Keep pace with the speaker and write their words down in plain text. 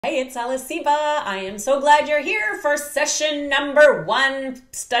Hey, it's Alice Seba. I am so glad you're here for session number 1,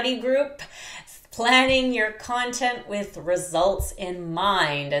 study group, planning your content with results in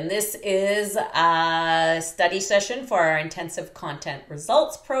mind. And this is a study session for our intensive content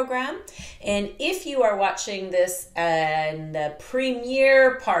results program. And if you are watching this in the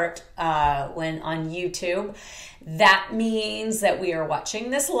premiere part when on YouTube, that means that we are watching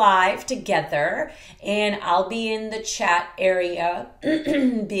this live together, and I'll be in the chat area,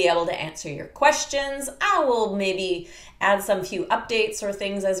 be able to answer your questions. I will maybe add some few updates or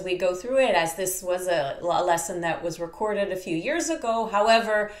things as we go through it, as this was a lesson that was recorded a few years ago.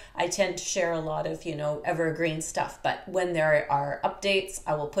 However, I tend to share a lot of, evergreen stuff. But when there are updates,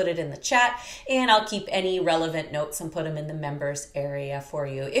 I will put it in the chat, and I'll keep any relevant notes and put them in the members area for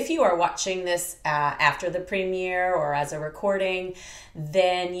you. If you are watching this after the premiere or as a recording,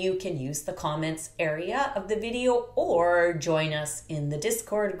 then you can use the comments area of the video or join us in the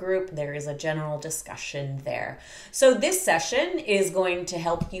Discord group. There is a general discussion there. So this session is going to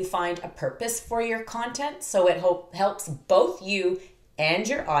help you find a purpose for your content, so it helps both you and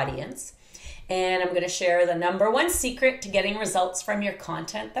your audience. And I'm going to share the number 1 secret to getting results from your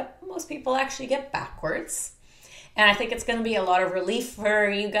content that most people actually get backwards. And I think it's going to be a lot of relief for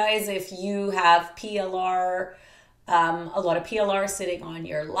you guys if you have PLR, a lot of PLR sitting on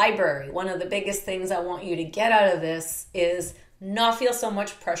your library. One of the biggest things I want you to get out of this is not feel so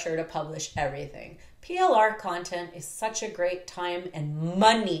much pressure to publish everything. PLR content is such a great time and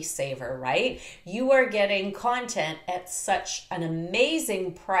money saver, right? You are getting content at such an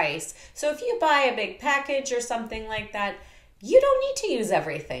amazing price. So if you buy a big package or something like that, you don't need to use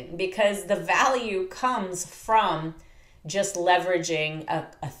everything, because the value comes from just leveraging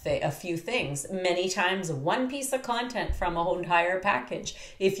a few things. Many times, one piece of content from a whole entire package.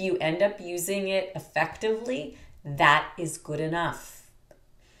 If you end up using it effectively, that is good enough.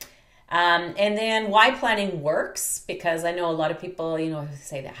 And then why planning works, because I know a lot of people,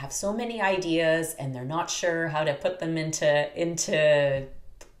 say they have so many ideas and they're not sure how to put them into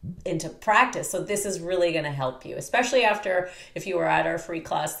practice. So this is really going to help you, especially if you were at our free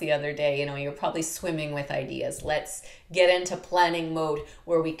class the other day, you're probably swimming with ideas. Let's get into planning mode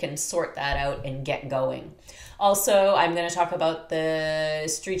where we can sort that out and get going. Also, I'm going to talk about the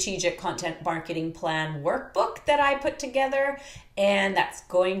strategic content marketing plan workbook that I put together, and that's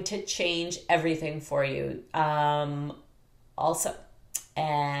going to change everything for you. Also,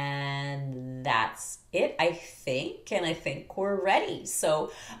 and that's it, I think. And I think we're ready.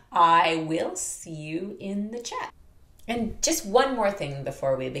 So I will see you in the chat. And just one more thing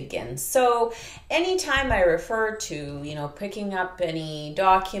before we begin. So anytime I refer to, picking up any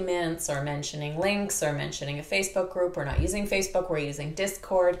documents or mentioning links or mentioning a Facebook group, we're not using Facebook, we're using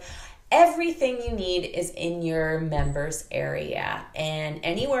Discord. Everything you need is in your members area, and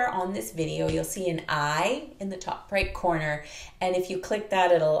anywhere on this video you'll see an eye in the top right corner, and if you click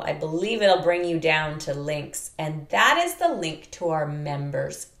that, I believe it'll bring you down to links, and that is the link to our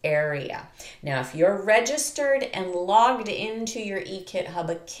members area. Now if you're registered and logged into your eKitHub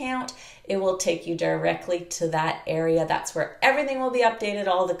account, it will take you directly to that area. That's where everything will be updated,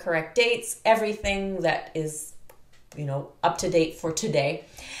 all the correct dates, everything that is up to date for today.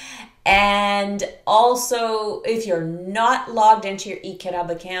 And also, if you're not logged into your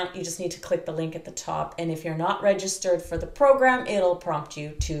eKitHub account, you just need to click the link at the top. And if you're not registered for the program, it'll prompt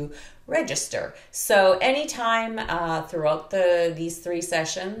you to register. So anytime throughout these 3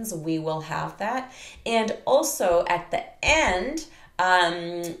 sessions, we will have that. And also at the end,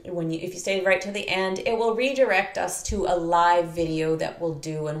 if you stay right to the end, it will redirect us to a live video that we'll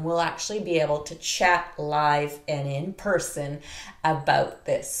do, and we'll actually be able to chat live and in person about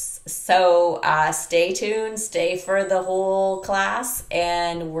this. So stay tuned, stay for the whole class,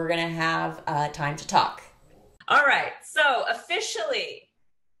 and we're gonna have time to talk. All right, so officially,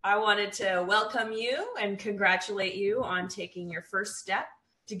 I wanted to welcome you and congratulate you on taking your first step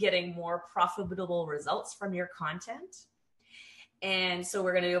to getting more profitable results from your content. And so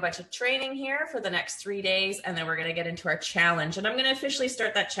we're going to do a bunch of training here for the next 3 days, and then we're going to get into our challenge. And I'm going to officially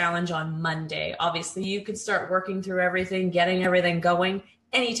start that challenge on Monday. Obviously, you could start working through everything, getting everything going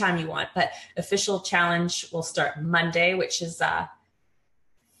anytime you want, but official challenge will start Monday, which is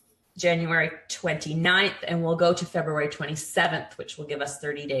January 29th, and we'll go to February 27th, which will give us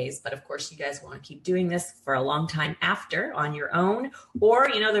 30 days. But of course, you guys want to keep doing this for a long time after on your own, or,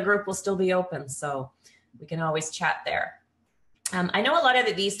 the group will still be open, so we can always chat there. I know a lot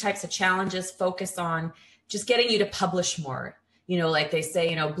of these types of challenges focus on just getting you to publish more, like they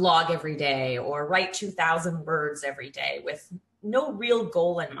say, blog every day or write 2,000 words every day with no real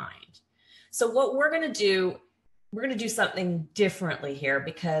goal in mind. So what we're going to do we're going to do something differently here,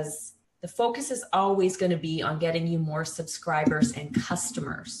 because the focus is always going to be on getting you more subscribers and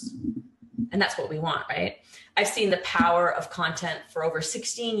customers. And that's what we want, right? I've seen the power of content for over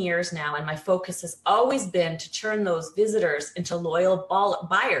 16 years now, and my focus has always been to turn those visitors into loyal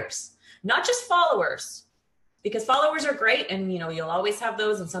buyers, not just followers, because followers are great, and you'll always have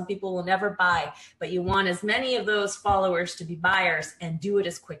those, and some people will never buy, but you want as many of those followers to be buyers and do it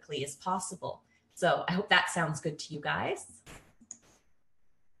as quickly as possible. So I hope that sounds good to you guys.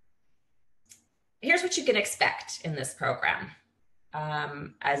 Here's what you can expect in this program.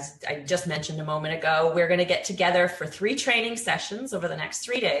 As I just mentioned a moment ago, we're going to get together for 3 training sessions over the next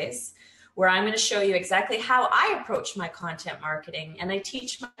 3 days, where I'm going to show you exactly how I approach my content marketing, and I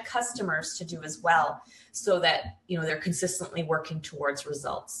teach my customers to do as well, so that they're consistently working towards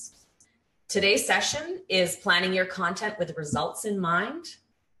results. Today's session is planning your content with results in mind.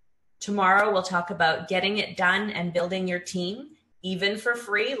 Tomorrow we'll talk about getting it done and building your team, even for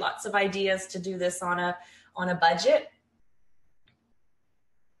free. Lots of ideas to do this on a budget.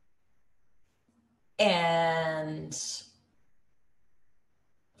 And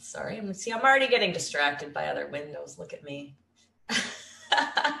sorry, I'm already getting distracted by other windows. Look at me.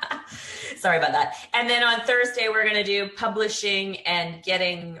 Sorry about that. And then on Thursday, we're going to do publishing and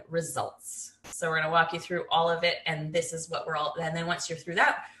getting results. So we're going to walk you through all of it. And this is what and then once you're through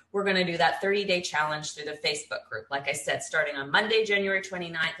that, we're going to do that 30-day challenge through the Facebook group. Like I said, starting on Monday, January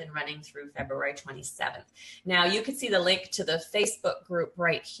 29th and running through February 27th. Now you can see the link to the Facebook group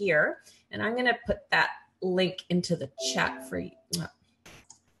right here. And I'm going to put that link into the chat for you. Oh, I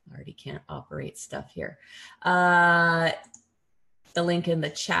already can't operate stuff here. The link in the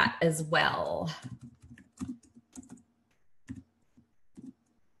chat as well.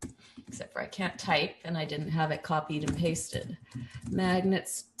 Except for I can't type and I didn't have it copied and pasted.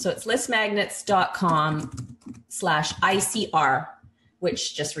 Magnets. So it's listmagnets.com/ICR,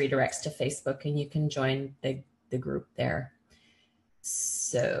 which just redirects to Facebook, and you can join the group there.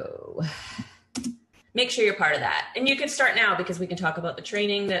 So make sure you're part of that. And you can start now, because we can talk about the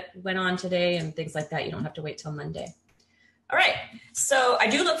training that went on today and things like that. You don't have to wait till Monday. All right. So I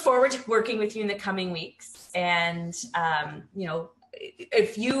do look forward to working with you in the coming weeks. And,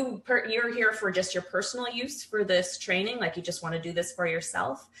 if you're here for just your personal use for this training, like you just want to do this for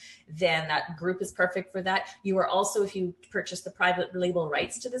yourself, then that group is perfect for that. You are also, if you purchase the private label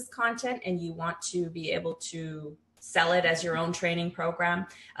rights to this content and you want to be able to sell it as your own training program,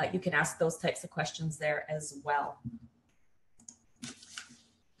 you can ask those types of questions there as well.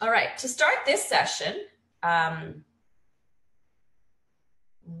 All right, to start this session,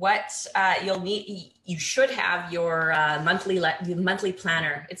 what you'll need, you should have your monthly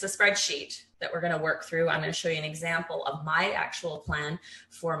planner. It's a spreadsheet that we're going to work through. I'm going to show you an example of my actual plan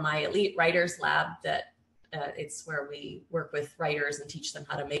for my Elite Writers Lab. That it's where we work with writers and teach them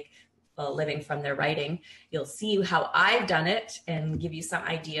how to make a living from their writing. You'll see how I've done it and give you some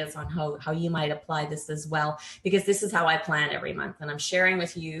ideas on how you might apply this as well, because this is how I plan every month, and I'm sharing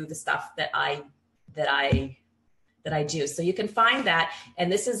with you the stuff that I do. So you can find that,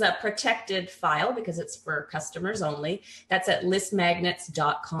 and this is a protected file because it's for customers only. That's at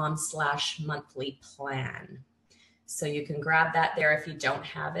listmagnets.com/monthly-plan. So you can grab that there if you don't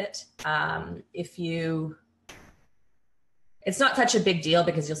have it. It's not such a big deal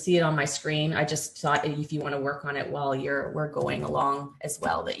because you'll see it on my screen. I just thought if you want to work on it while we're going along as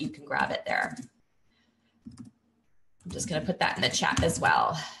well, that you can grab it there. I'm just going to put that in the chat as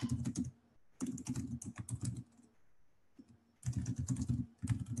well.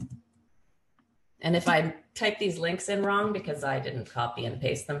 And if I type these links in wrong because I didn't copy and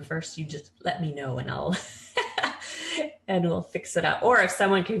paste them first, you just let me know and I'll and we'll fix it up. Or if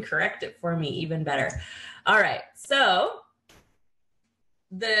someone can correct it for me, even better. All right. So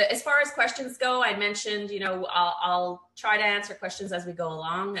as far as questions go, I mentioned, I'll try to answer questions as we go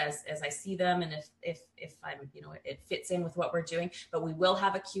along, as I see them, and if I'm, it fits in with what we're doing. But we will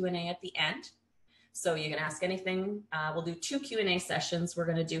have a Q&A at the end. So you can ask anything. We'll do 2 Q&A sessions. We're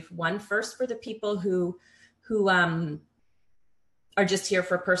going to do one first for the people who are just here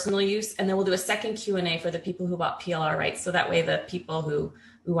for personal use, and then we'll do a second Q&A for the people who bought PLR rights. So that way the people who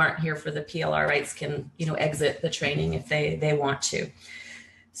aren't here for the PLR rights can, exit the training if they want to.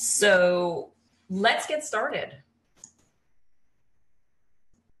 So let's get started.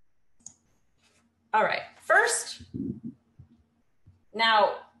 All right. First,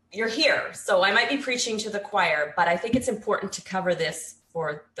 now, you're here, so I might be preaching to the choir, but I think it's important to cover this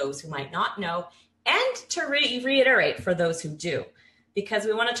for those who might not know, and to reiterate for those who do, because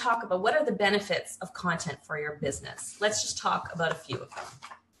we want to talk about what are the benefits of content for your business. Let's just talk about a few of them.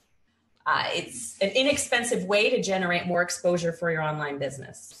 It's an inexpensive way to generate more exposure for your online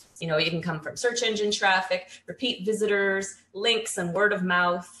business. You know, it can come from search engine traffic, repeat visitors, links, and word of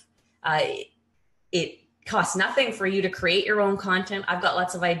mouth. It costs nothing for you to create your own content. I've got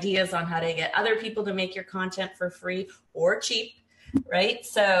lots of ideas on how to get other people to make your content for free or cheap, right?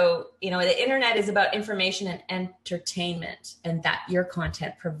 So, you know, the internet is about information and entertainment, and that your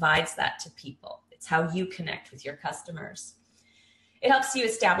content provides that to people. It's how you connect with your customers. It helps you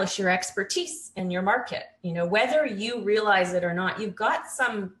establish your expertise in your market. You know, whether you realize it or not, you've got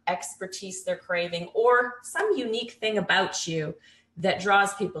some expertise they're craving or some unique thing about you that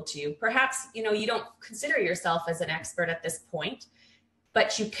draws people to you. Perhaps, you know, you don't consider yourself as an expert at this point,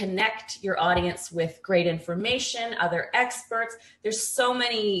 but you connect your audience with great information, other experts. There's so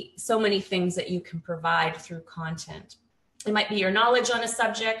many things that you can provide through content. It might be your knowledge on a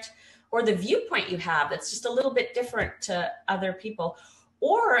subject, or the viewpoint you have that's just a little bit different to other people,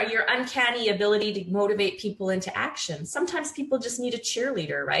 or your uncanny ability to motivate people into action. Sometimes people just need a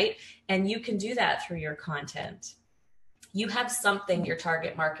cheerleader, right? And you can do that through your content. You have something your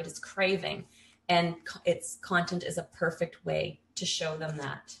target market is craving, and its content is a perfect way to show them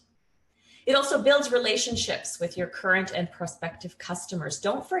that. It also builds relationships with your current and prospective customers.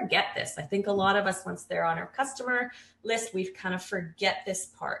 Don't forget this. I think a lot of us, once they're on our customer list, we kind of forget this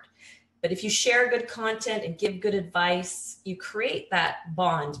part. But if you share good content and give good advice, you create that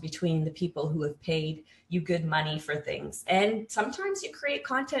bond between the people who have paid you good money for things. And sometimes you create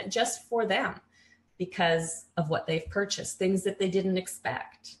content just for them because of what they've purchased, things that they didn't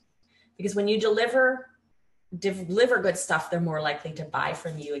expect. Because when you deliver good stuff, they're more likely to buy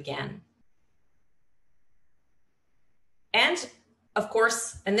from you again. And of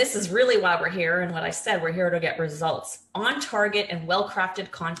course, and this is really why we're here, and what I said, we're here to get results. On target and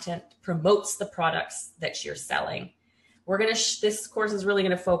well-crafted content promotes the products that you're selling. This course is really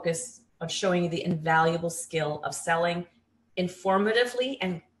going to focus on showing you the invaluable skill of selling informatively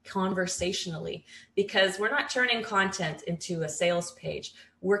and conversationally, because we're not turning content into a sales page.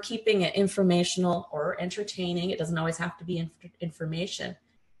 We're keeping it informational or entertaining. It doesn't always have to be information,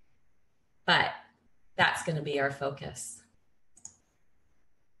 but that's going to be our focus.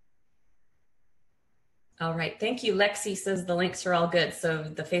 All right, thank you. Lexi says the links are all good. So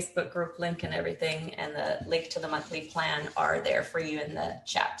the Facebook group link and everything, and the link to the monthly plan are there for you in the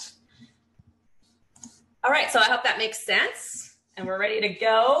chat. All right, so I hope that makes sense, and we're ready to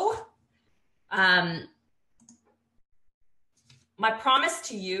go. My promise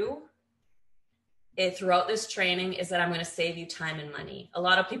to you throughout this training is that I'm going to save you time and money. A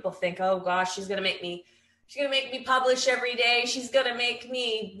lot of people think, oh gosh, she's going to make me publish every day. She's going to make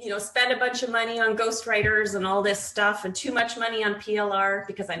me, spend a bunch of money on ghostwriters and all this stuff, and too much money on PLR,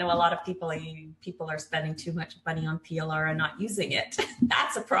 because I know a lot of people are spending too much money on PLR and not using it.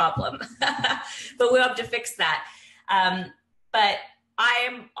 That's a problem, but we'll have to fix that. But I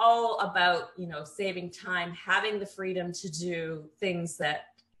am all about, saving time, having the freedom to do things that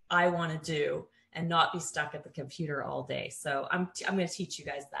I want to do and not be stuck at the computer all day. So I'm going to teach you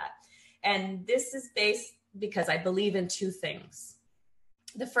guys that. And this is based because I believe in two things.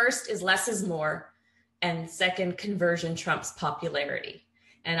 The first is less is more, and second, conversion trumps popularity.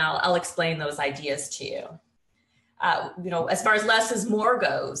 And I'll explain those ideas to you. As far as less is more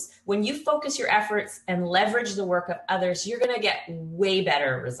goes, when you focus your efforts and leverage the work of others, you're going to get way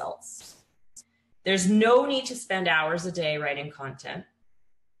better results. There's no need to spend hours a day writing content,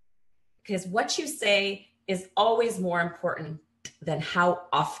 because what you say is always more important than how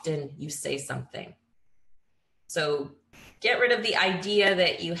often you say something. So get rid of the idea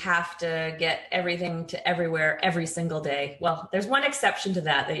that you have to get everything to everywhere every single day. Well, there's one exception to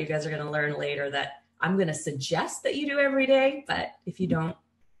that you guys are going to learn later that I'm going to suggest that you do every day, but if you don't,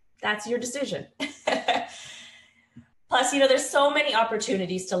 that's your decision. Plus, there's so many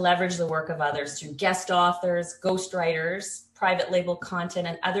opportunities to leverage the work of others through guest authors, ghostwriters, private label content,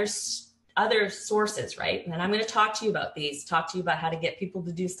 and other sources, right? And then I'm going to talk to you about these, talk to you about how to get people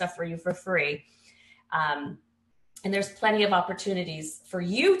to do stuff for you for free. And there's plenty of opportunities for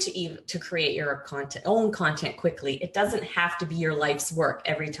you to create your own content quickly. It doesn't have to be your life's work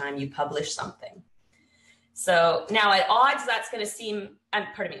every time you publish something. So now at times that's going to seem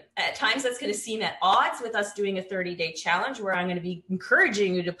at odds with us doing a 30-day challenge where I'm going to be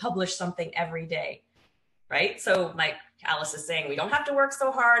encouraging you to publish something every day, right? So like Alice is saying, we don't have to work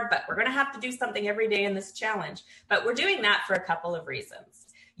so hard, but we're going to have to do something every day in this challenge. But we're doing that for a couple of reasons.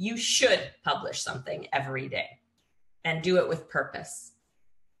 You should publish something every day and do it with purpose.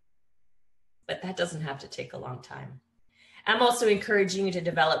 But that doesn't have to take a long time. I'm also encouraging you to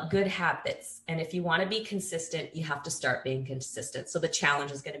develop good habits. And if you want to be consistent, you have to start being consistent. So the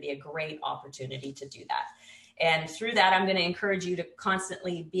challenge is going to be a great opportunity to do that. And through that, I'm going to encourage you to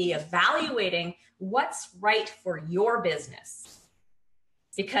constantly be evaluating what's right for your business.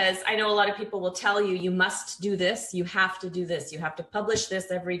 Because I know a lot of people will tell you, you must do this, you have to do this, you have to publish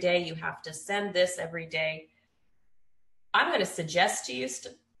this every day, you have to send this every day. I'm going to suggest to you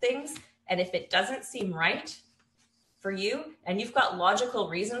things, and if it doesn't seem right for you, and you've got logical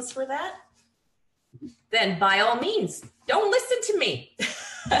reasons for that, then by all means, don't listen to me.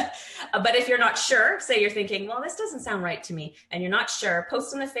 But if you're not sure, say you're thinking, well, this doesn't sound right to me, and you're not sure,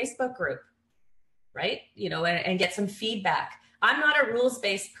 post in the Facebook group, right? And get some feedback. I'm not a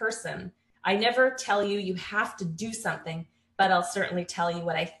rules-based person. I never tell you you have to do something, but I'll certainly tell you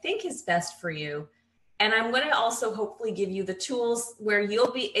what I think is best for you. And I'm going to also hopefully give you the tools where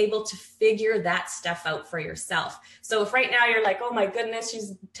you'll be able to figure that stuff out for yourself. So if right now you're like, oh my goodness,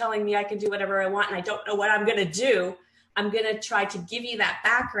 she's telling me I can do whatever I want and I don't know what I'm going to do, I'm going to try to give you that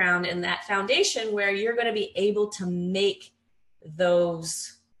background and that foundation where you're going to be able to make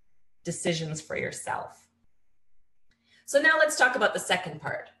those decisions for yourself. So now let's talk about the second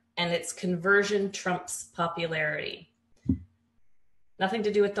part, and it's conversion trumps popularity. Nothing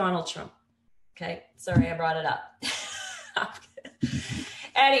to do with Donald Trump. Okay, sorry I brought it up.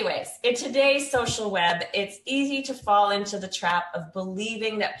 Anyways, in today's social web, it's easy to fall into the trap of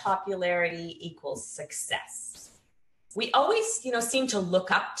believing that popularity equals success. We always, seem to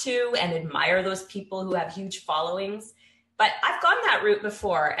look up to and admire those people who have huge followings. But I've gone that route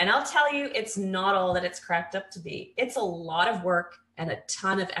before, and I'll tell you, it's not all that it's cracked up to be. It's a lot of work and a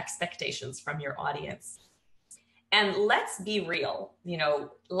ton of expectations from your audience. And let's be real,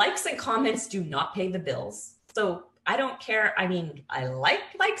 likes and comments do not pay the bills. So I don't care. I mean, I like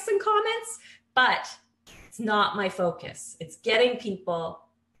likes and comments, but it's not my focus. It's getting people,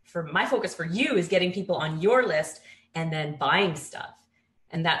 my focus for you is getting people on your list and then buying stuff.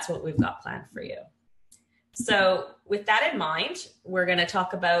 And that's what we've got planned for you. So with that in mind, we're going to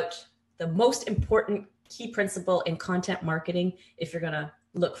talk about the most important key principle in content marketing if you're going to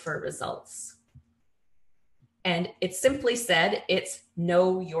look for results. And it's simply said, it's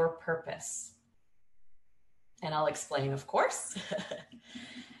know your purpose. And I'll explain, of course.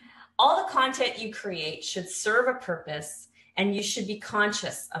 All the content you create should serve a purpose, and you should be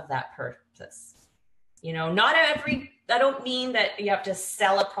conscious of that purpose. I don't mean that you have to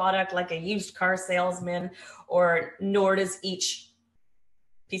sell a product like a used car salesman, nor does each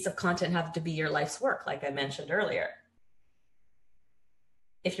piece of content have to be your life's work, like I mentioned earlier.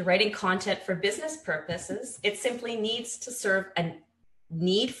 If you're writing content for business purposes, it simply needs to serve a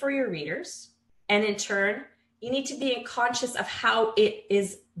need for your readers. And in turn, you need to be conscious of how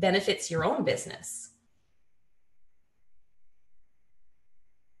it benefits your own business.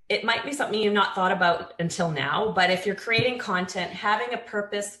 It might be something you've not thought about until now, but if you're creating content, having a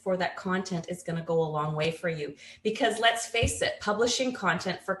purpose for that content is going to go a long way for you. Because let's face it, publishing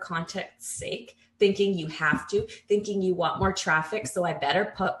content for content's sake, thinking you have to, thinking you want more traffic, so I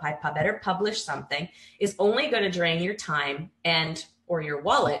better publish something, is only going to drain your time or your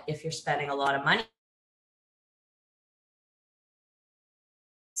wallet if you're spending a lot of money.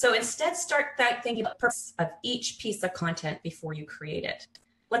 So instead, start thinking about the purpose of each piece of content before you create it.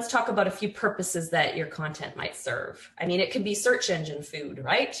 Let's talk about a few purposes that your content might serve. I mean, it could be search engine food,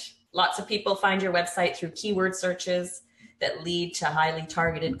 right? Lots of people find your website through keyword searches that lead to highly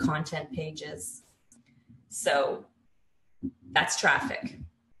targeted content pages. So that's traffic.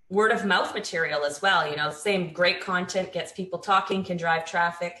 Word of mouth material as well. Same great content gets people talking, can drive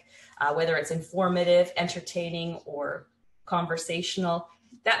traffic, whether it's informative, entertaining, or conversational.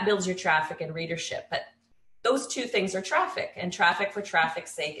 That builds your traffic and readership. But those two things are traffic, and traffic for traffic's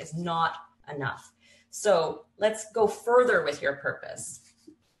sake is not enough. So let's go further with your purpose.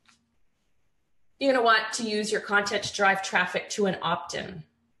 You're going to want to use your content to drive traffic to an opt-in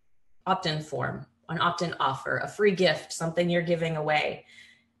form, an opt-in offer, a free gift, something you're giving away.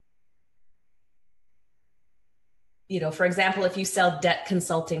 For example, if you sell debt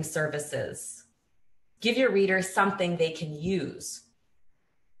consulting services, give your readers something they can use.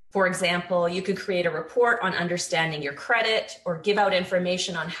 For example, you could create a report on understanding your credit or give out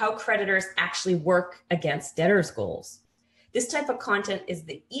information on how creditors actually work against debtors' goals. This type of content is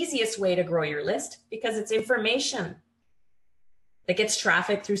the easiest way to grow your list because it's information that gets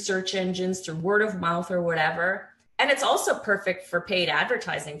traffic through search engines, through word of mouth or whatever. And it's also perfect for paid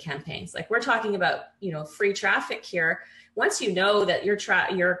advertising campaigns. Like we're talking about, free traffic here. Once you know that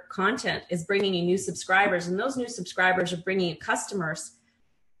your content is bringing you new subscribers and those new subscribers are bringing you customers,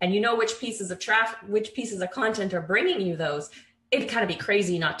 and you know which pieces of content are bringing you those, it'd kind of be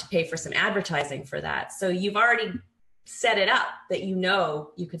crazy not to pay for some advertising for that. So you've already set it up that you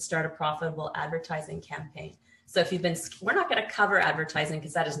know you could start a profitable advertising campaign. So if we're not going to cover advertising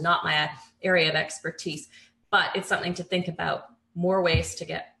because that is not my area of expertise, but it's something to think about, more ways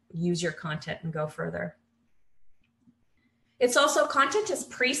to use your content and go further. It's also, content is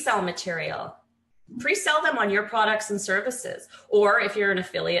pre-sell material. Pre-sell them on your products and services. Or if you're an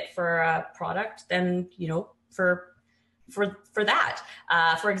affiliate for a product, then, for that.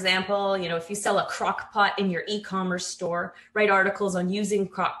 For example, if you sell a crock pot in your e-commerce store, write articles on using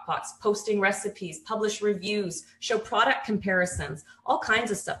crock pots, posting recipes, publish reviews, show product comparisons, all kinds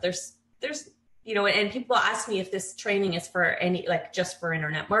of stuff. There's and people ask me if this training is for any, just for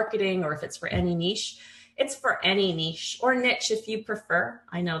internet marketing, or if it's for any niche. It's for any niche or niche if you prefer.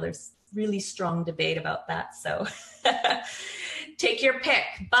 I know there's really strong debate about that, so take your pick,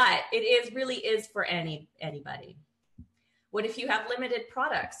 but it really is for anybody. What if you have limited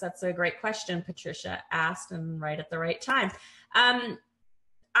products? That's a great question Patricia asked, and right at the right time.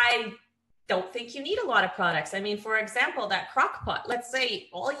 I don't think you need a lot of products. I mean, for example, that crock pot, let's say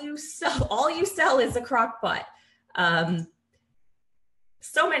all you sell is a crock pot.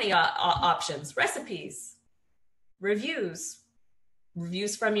 So many options, recipes, reviews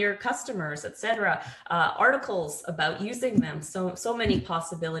from your customers, etc., articles about using them. So many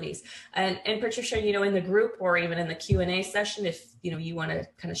possibilities. And Patricia, in the group or even in the Q&A session, if you want to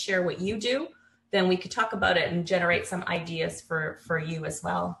kind of share what you do, then we could talk about it and generate some ideas for you as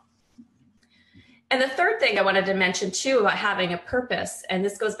well. And the third thing I wanted to mention too about having a purpose, and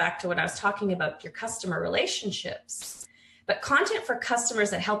this goes back to what I was talking about, your customer relationships, but content for customers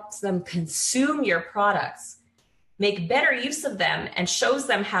that helps them consume your products, make better use of them, and shows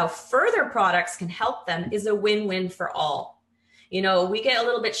them how further products can help them is a win-win for all. We get a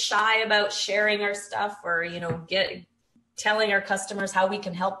little bit shy about sharing our stuff or, telling our customers how we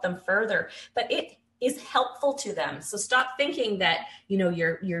can help them further, but it is helpful to them. So stop thinking that,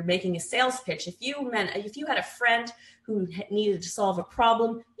 you're making a sales pitch. If you had a friend who needed to solve a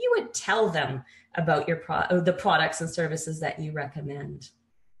problem, you would tell them about the products and services that you recommend.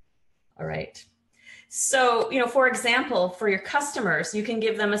 All right. So, for example, for your customers, you can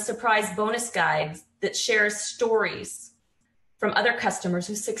give them a surprise bonus guide that shares stories from other customers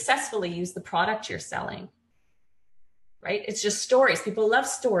who successfully use the product you're selling. Right? It's just stories. People love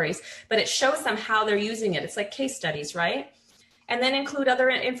stories, but it shows them how they're using it. It's like case studies, right? And then include other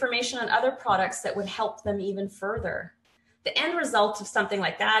information on other products that would help them even further. The end result of something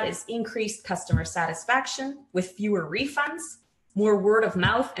like that is increased customer satisfaction with fewer refunds, more word of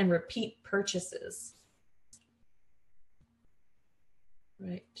mouth, and repeat purchases.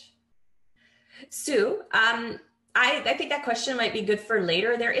 Right. Sue, I think that question might be good for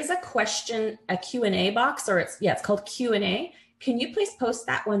later. There is a Q&A box, or it's called Q&A. Can you please post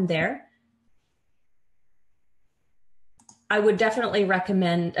that one there? I would definitely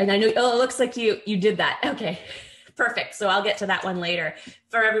recommend, and I know, it looks like you did that. Okay, perfect. So I'll get to that one later.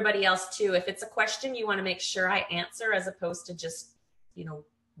 For everybody else too, if it's a question you want to make sure I answer, as opposed to just,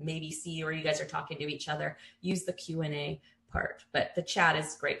 maybe see or you guys are talking to each other, use the Q&A part. But the chat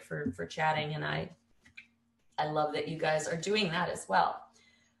is great for chatting, and I love that you guys are doing that as well.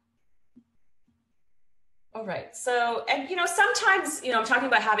 All right. So, and sometimes, I'm talking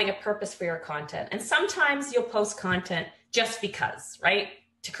about having a purpose for your content, and sometimes you'll post content just because, right?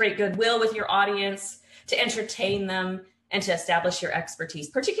 To create goodwill with your audience, to entertain them, and to establish your expertise,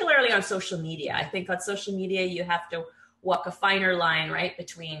 particularly on social media. I think on social media, you have to walk a finer line, right?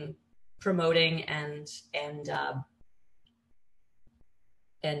 Between promoting and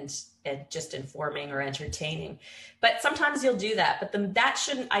just informing or entertaining. But sometimes you'll do that, but that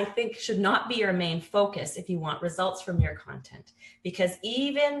should not be your main focus if you want results from your content, because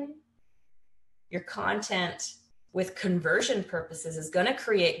even your content with conversion purposes is going to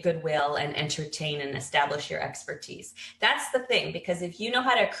create goodwill and entertain and establish your expertise. That's the thing, because if you know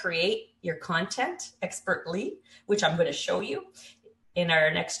how to create your content expertly, which I'm going to show you in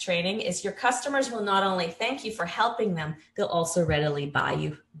our next training, is your customers will not only thank you for helping them, they'll also readily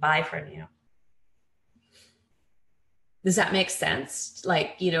buy from you. Does that make sense?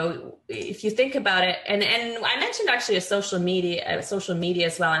 If you think about it, and I mentioned actually social media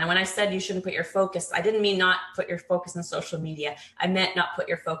as well. And when I said you shouldn't put your focus, I didn't mean not put your focus in social media. I meant not put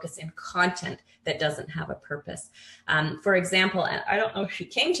your focus in content that doesn't have a purpose. For example, I don't know if you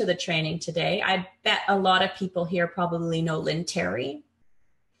came to the training today. I bet a lot of people here probably know Lynn Terry.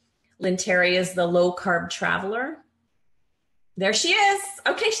 Lynn Terry is the low carb traveler. There she is.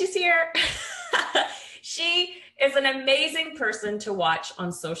 Okay, she's here. She is an amazing person to watch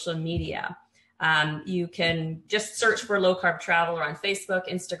on social media. You can just search for Low Carb Traveler on Facebook,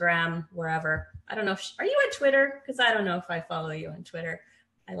 Instagram, wherever. I don't know. Are you on Twitter? Because I don't know if I follow you on Twitter.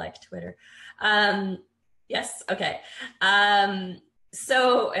 I like Twitter. Yes. Okay.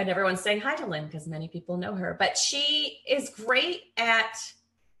 So, and everyone's saying hi to Lynn because many people know her, but she is great at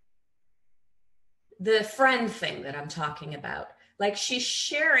the friend thing that I'm talking about. Like she's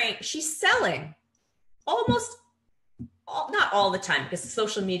selling almost not all the time because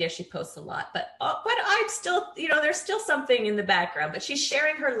social media, she posts a lot, but I'm still, there's still something in the background, but she's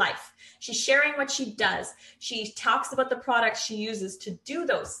sharing her life. She's sharing what she does. She talks about the products she uses to do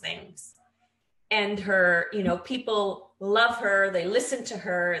those things. And her, people love her. They listen to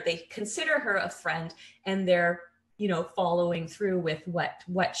her. They consider her a friend, and they're, following through with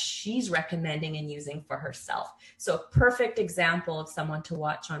what she's recommending and using for herself. So a perfect example of someone to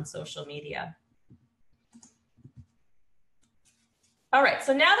watch on social media. All right,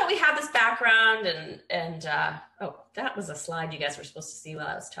 so now that we have this background and oh, that was a slide you guys were supposed to see while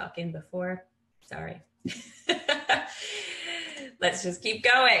I was talking before. Sorry. Let's just keep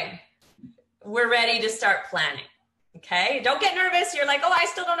going. We're ready to start planning, okay? Don't get nervous. You're like, oh, I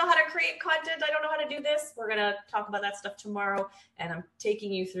still don't know how to create content. I don't know how to do this. We're gonna talk about that stuff tomorrow, and I'm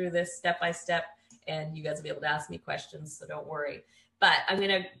taking you through this step by step, and you guys will be able to ask me questions, so don't worry. But I'm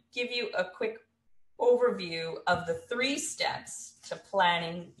gonna give you a quick overview of the 3 steps to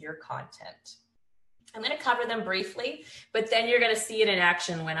planning your content. I'm going to cover them briefly, but then you're going to see it in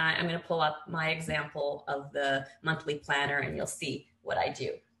action when I'm going to pull up my example of the monthly planner and you'll see what I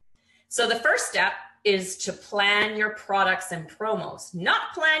do. So the first step is to plan your products and promos,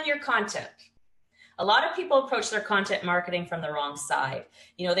 not plan your content. A lot of people approach their content marketing from the wrong side.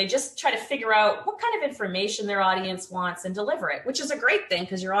 They just try to figure out what kind of information their audience wants and deliver it, which is a great thing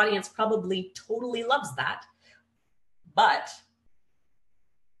because your audience probably totally loves that. But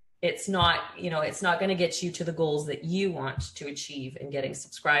it's not, it's not going to get you to the goals that you want to achieve in getting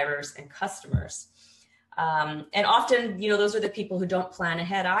subscribers and customers. And often, those are the people who don't plan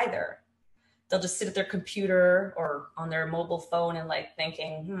ahead either. They'll just sit at their computer or on their mobile phone and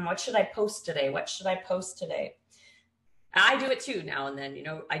thinking, what should I post today? What should I post today? I do it too now and then.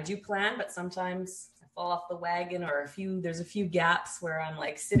 I do plan, but sometimes I fall off the wagon or there's a few gaps where I'm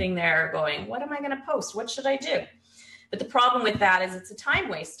sitting there going, what am I going to post? What should I do? But the problem with that is it's a time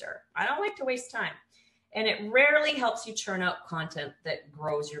waster. I don't like to waste time. And it rarely helps you churn out content that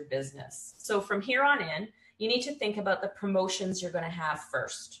grows your business. So from here on in, you need to think about the promotions you're going to have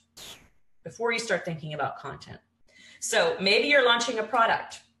first before you start thinking about content. So maybe you're launching a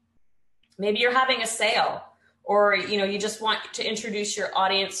product. Maybe you're having a sale, or you just want to introduce your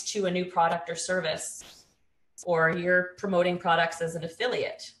audience to a new product or service, or you're promoting products as an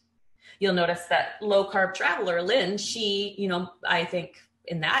affiliate. You'll notice that Low Carb Traveler, Lynn, she, I think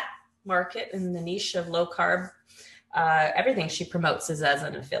in that market, in the niche of low carb, everything she promotes is as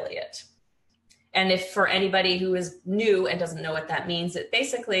an affiliate. And if for anybody who is new and doesn't know what that means, it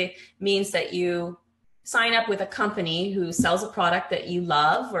basically means that you sign up with a company who sells a product that you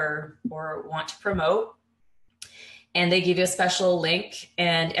love or want to promote, and they give you a special link.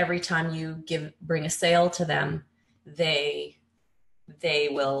 And every time you bring a sale to them, they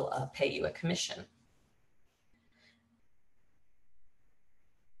will pay you a commission.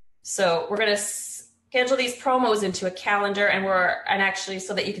 So we're going to schedule these promos into a calendar, and actually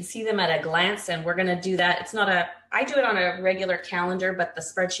so that you can see them at a glance. And we're going to do that. I do it on a regular calendar, but the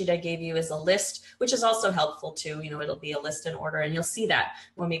spreadsheet I gave you is a list, which is also helpful too. It'll be a list in order, and you'll see that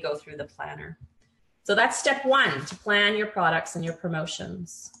when we go through the planner. So that's step 1, to plan your products and your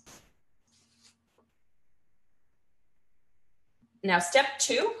promotions. Now, step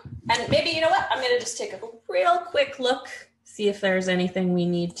 2, and maybe, you know what? I'm going to just take a real quick look, see if there's anything we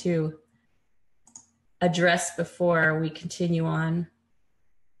need to address before we continue on.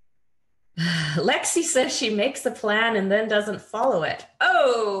 Lexi says she makes a plan and then doesn't follow it.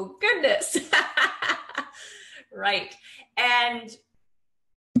 Oh, goodness. Right. And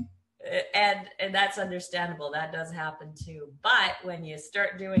that's understandable. That does happen too. But when you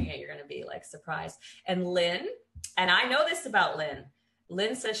start doing it, you're going to be surprised. And Lynn, and I know this about Lynn.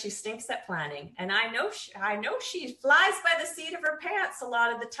 Lynn says she stinks at planning, and I know she flies by the seat of her pants a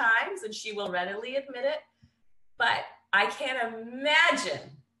lot of the times, and she will readily admit it. But I can't imagine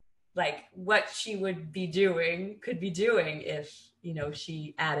what she could be doing if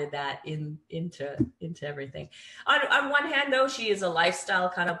she added that into everything. On one hand, though, she is a lifestyle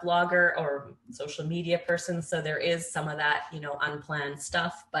kind of blogger or social media person, so there is some of that unplanned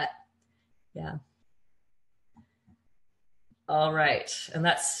stuff. But yeah. All right. And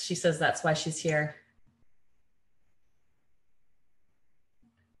she says that's why she's here.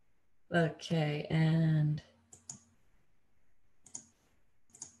 Okay, and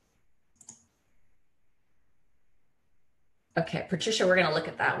okay, Patricia, we're going to look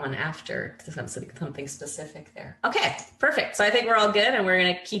at that one after something specific there. Okay, perfect. So I think we're all good and we're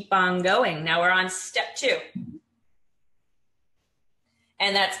going to keep on going. Now we're on step 2.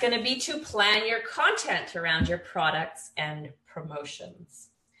 And that's going to be to plan your content around your products and promotions.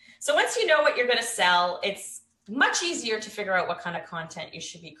 So once you know what you're going to sell, it's much easier to figure out what kind of content you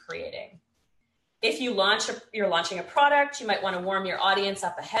should be creating. If you're launching a product, you might want to warm your audience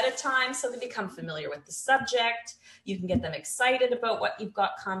up ahead of time so they become familiar with the subject. You can get them excited about what you've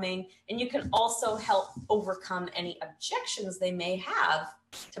got coming, and you can also help overcome any objections they may have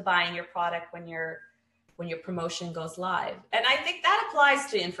to buying your product when your promotion goes live. And I think that applies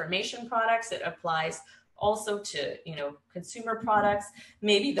to information products. It applies also to, consumer products.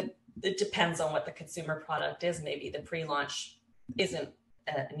 Maybe it depends on what the consumer product is. Maybe the pre-launch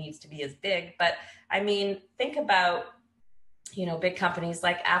needs to be as big, but I mean, think about, big companies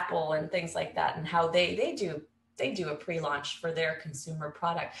like Apple and things like that, and how they do a pre-launch for their consumer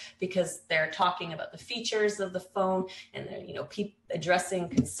product, because they're talking about the features of the phone, and they're, addressing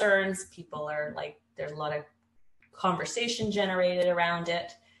concerns. People are like, there's a lot of conversation generated around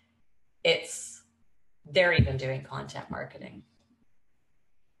it. They're even doing content marketing.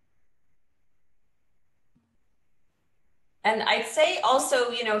 And I'd say also,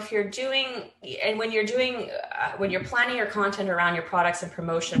 if you're when you're planning your content around your products and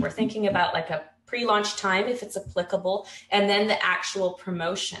promotion, we're thinking about like a pre-launch time, if it's applicable, and then the actual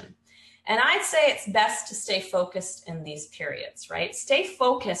promotion. And I'd say it's best to stay focused in these periods, right? Stay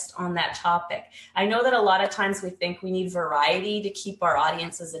focused on that topic. I know that a lot of times we think we need variety to keep our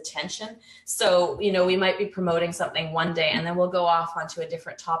audience's attention. So, we might be promoting something one day and then we'll go off onto a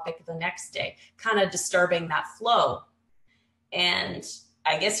different topic the next day, kind of disturbing that flow. And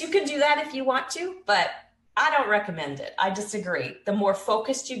I guess you can do that if you want to, but I don't recommend it. I disagree. The more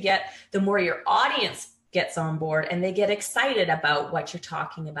focused you get, the more your audience gets on board and they get excited about what you're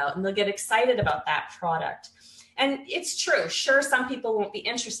talking about, and they'll get excited about that product. And it's true. Sure, some people won't be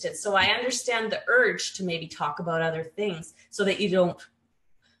interested. So I understand the urge to maybe talk about other things so that you don't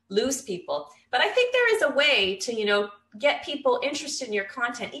lose people. But I think there is a way to, get people interested in your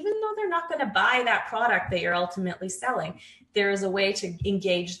content, even though they're not going to buy that product that you're ultimately selling. There is a way to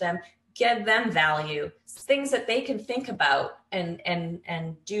engage them, give them value, things that they can think about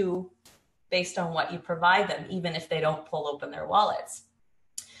and do based on what you provide them, even if they don't pull open their wallets.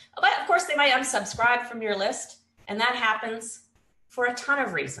 But of course, they might unsubscribe from your list, and that happens for a ton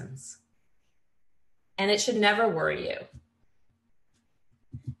of reasons. And it should never worry you.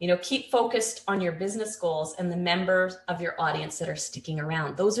 Keep focused on your business goals and the members of your audience that are sticking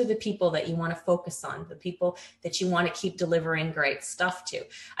around. Those are the people that you want to focus on, the people that you want to keep delivering great stuff to.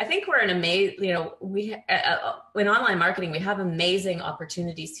 I think we're in in online marketing, we have amazing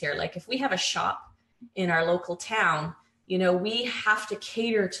opportunities here. Like if we have a shop in our local town, we have to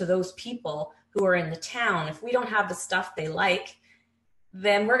cater to those people who are in the town. If we don't have the stuff they like,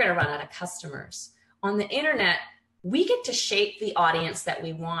 then we're going to run out of customers. On the internet, we get to shape the audience that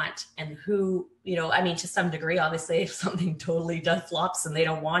we want, and who, to some degree, obviously, if something totally does flops and they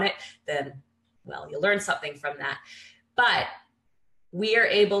don't want it, then, well, you learn something from that. But we are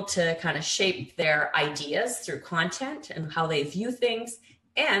able to kind of shape their ideas through content and how they view things,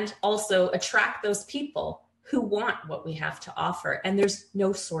 and also attract those people who want what we have to offer. And there's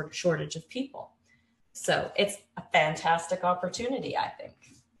no shortage of people. So it's a fantastic opportunity, I think.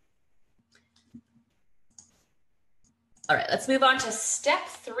 All right, let's move on to step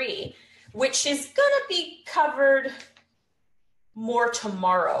 3, which is going to be covered more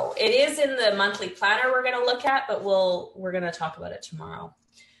tomorrow. It is in the monthly planner we're going to look at, but we're going to talk about it tomorrow.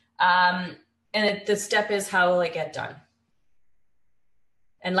 The step is how will it get done?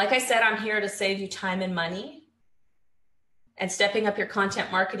 And like I said, I'm here to save you time and money. And stepping up your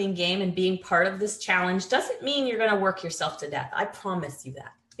content marketing game and being part of this challenge doesn't mean you're going to work yourself to death. I promise you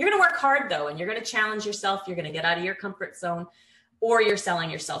that. You're going to work hard though, and you're going to challenge yourself. You're going to get out of your comfort zone, or you're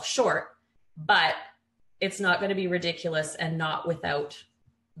selling yourself short, but it's not going to be ridiculous and not without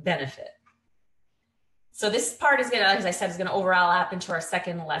benefit. So this part is going to, as I said, is going to overlap into our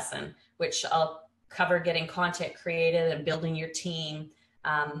second lesson, which I'll cover getting content created and building your team.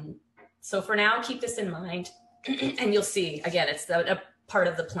 So for now, keep this in mind, and you'll see, again, it's a part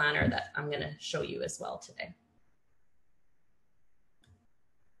of the planner that I'm going to show you as well today.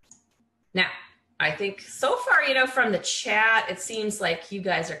 Now, I think so far, from the chat, it seems like you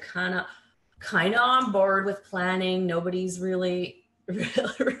guys are kind of on board with planning. Nobody's really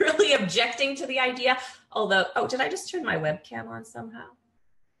objecting to the idea. Although, oh, did I just turn my webcam on somehow?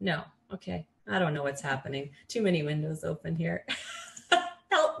 No. Okay. I don't know what's happening. Too many windows open here.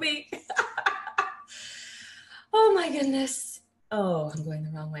 Help me. Oh my goodness. Oh, I'm going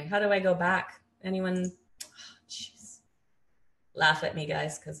the wrong way. How do I go back? Anyone? Jeez. Laugh at me,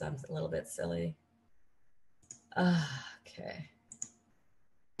 guys, because I'm a little bit silly. Okay.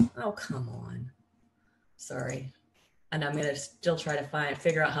 Oh, come on. Sorry. And I'm going to still try to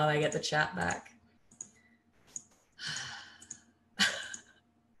figure out how I get the chat back.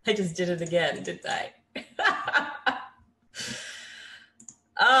 I just did it again, didn't I?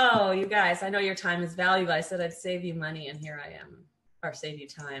 Oh, you guys, I know your time is valuable. I said I'd save you money, and here I am. Or save you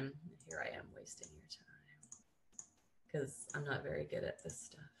time. Here I am wasting your time. Because I'm not very good at this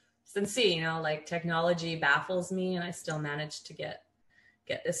stuff. Since, you know, like technology baffles me, and I still manage to get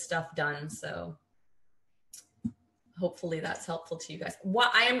this stuff done. So hopefully that's helpful to you guys.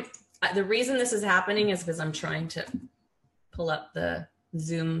 The reason this is happening is because I'm trying to pull up the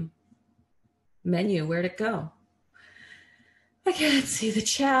Zoom menu. Where'd it go? I can't see the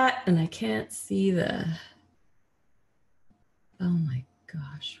chat, and I can't see the, oh my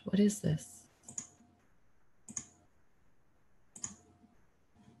gosh, what is this?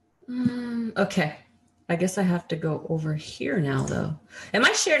 Okay, I guess I have to go over here now though. Am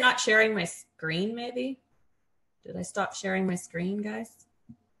I not sharing my screen maybe? Did I stop sharing my screen, guys?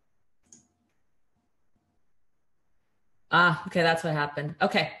 Okay, that's what happened.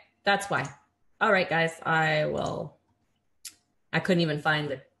 Okay, that's why. All right, guys, I couldn't even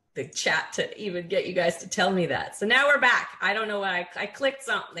find the chat to even get you guys to tell me that. So now we're back. I don't know why I clicked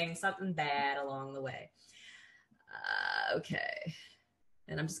something bad along the way. Okay.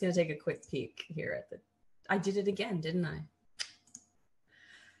 And I'm just going to take a quick peek here at I did it again, didn't I?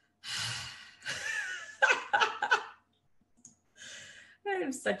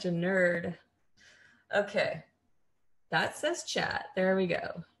 I'm such a nerd. Okay. That says chat. There we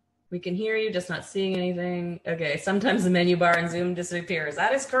go. We can hear you, just not seeing anything. Okay, sometimes the menu bar in Zoom disappears.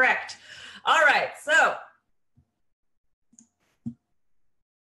 That is correct. All right, so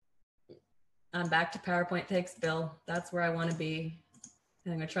I'm back to PowerPoint. Thanks, Bill. That's where I want to be.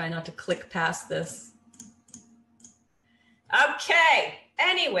 I'm going to try not to click past this. Okay,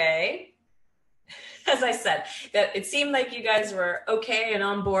 anyway, as I said, that it seemed like you guys were okay and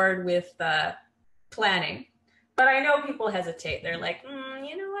on board with planning. But I know people hesitate. They're like,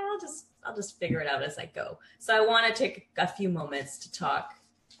 you know what, I'll just figure it out as I go. So I want to take a few moments to talk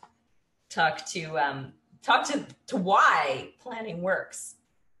to why planning works.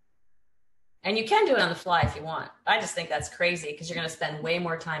 And you can do it on the fly if you want. I just think that's crazy because you're going to spend way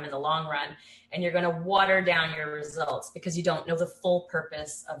more time in the long run, and you're going to water down your results because you don't know the full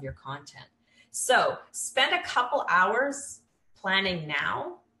purpose of your content. So spend a couple hours planning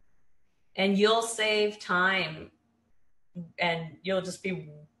now, and you'll save time, and you'll just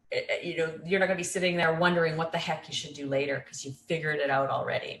be, you know, you're not going to be sitting there wondering what the heck you should do later because you figured it out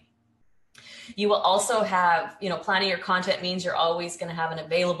already. You will also have, you know, planning your content means you're always going to have an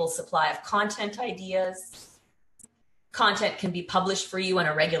available supply of content ideas. Content can be published for you on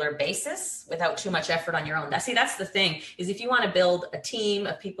a regular basis without too much effort on your own. See, that's the thing, is if you want to build a team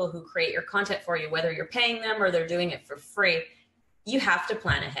of people who create your content for you, whether you're paying them or they're doing it for free, you have to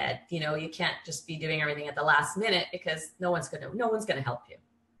plan ahead. You know, you can't just be doing everything at the last minute because no one's going to help you.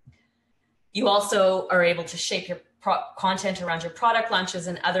 You also are able to shape your content around your product launches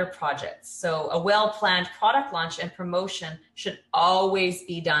and other projects. So a well-planned product launch and promotion should always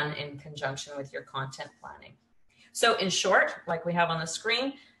be done in conjunction with your content planning. So in short, like we have on the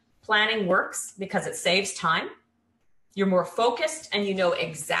screen, planning works because it saves time. You're more focused and you know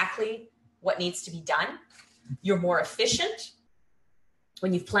exactly what needs to be done. You're more efficient.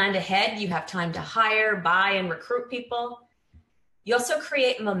 When you've planned ahead, you have time to hire, buy, and recruit people. You also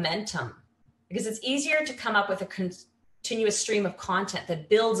create momentum because it's easier to come up with a continuous stream of content that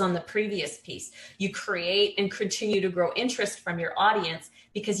builds on the previous piece. You create and continue to grow interest from your audience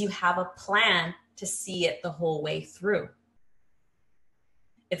because you have a plan to see it the whole way through.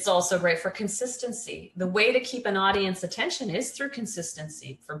 It's also great for consistency. The way to keep an audience attention is through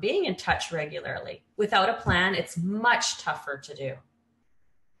consistency, for being in touch regularly. Without a plan, it's much tougher to do.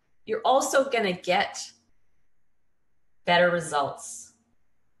 You're also going to get better results.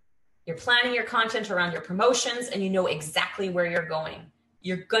 You're planning your content around your promotions and you know exactly where you're going.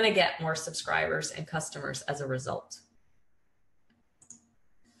 You're going to get more subscribers and customers as a result.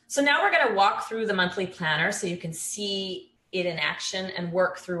 So now we're going to walk through the monthly planner so you can see it in action and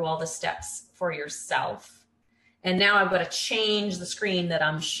work through all the steps for yourself. And now I've got to change the screen that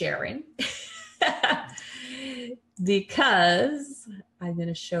I'm sharing because I'm going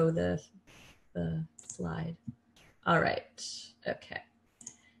to show the slide. All right. Okay.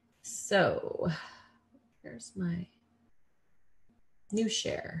 So here's my new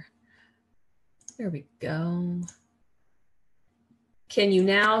share. There we go. Can you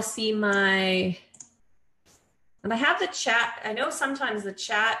now see my, and I have the chat. I know sometimes the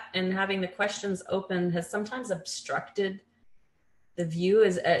chat and having the questions open has sometimes obstructed the view.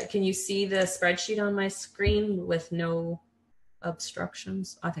 Can you see the spreadsheet on my screen with no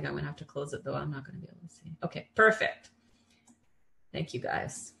obstructions? I think I'm gonna have to close it though. I'm not gonna be able to see. Okay, perfect. Thank you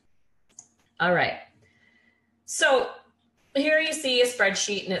guys. All right. So here you see a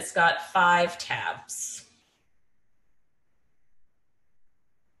spreadsheet and it's got 5 tabs.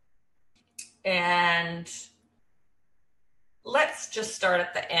 And let's just start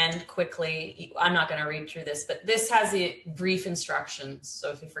at the end quickly. I'm not going to read through this, but this has the brief instructions.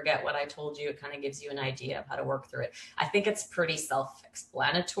 So if you forget what I told you, it kind of gives you an idea of how to work through it. I think it's pretty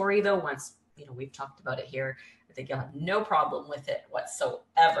self-explanatory though. Once, we've talked about it here, I think you'll have no problem with it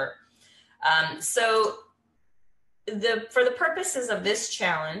whatsoever. So for the purposes of this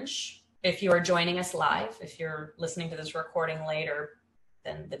challenge, if you are joining us live, if you're listening to this recording later,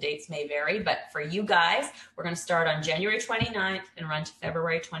 then the dates may vary. But for you guys, we're going to start on January 29th and run to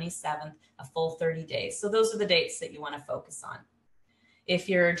February 27th, a full 30 days. So those are the dates that you want to focus on. If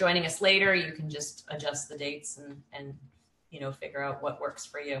you're joining us later, you can just adjust the dates and figure out what works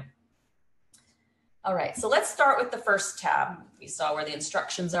for you. All right, so let's start with the first tab. We saw where the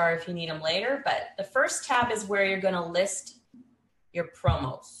instructions are if you need them later, but the first tab is where you're going to list your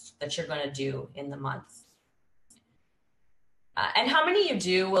promos that you're going to do in the month. And how many you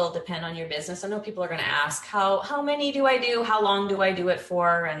do will depend on your business. I know people are going to ask, how many do I do? How long do I do it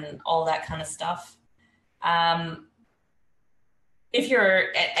for? And all that kind of stuff. If you're,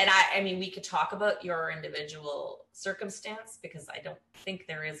 I mean, we could talk about your individual circumstance because I don't think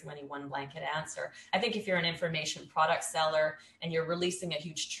there is any one blanket answer. I think if you're an information product seller and you're releasing a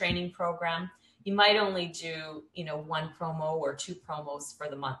huge training program, you might only do, 1 promo or 2 promos for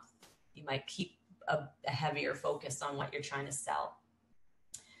the month. You might keep a heavier focus on what you're trying to sell.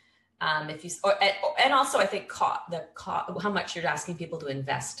 And also I think how much you're asking people to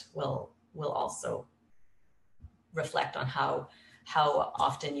invest will also reflect on how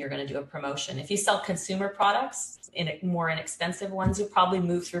often you're going to do a promotion. If you sell consumer products, more inexpensive ones, you'll probably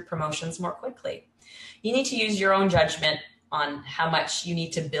move through promotions more quickly. You need to use your own judgment on how much you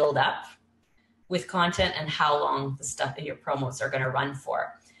need to build up with content and how long the stuff that your promos are going to run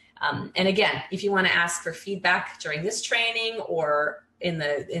for. And again, if you want to ask for feedback during this training or in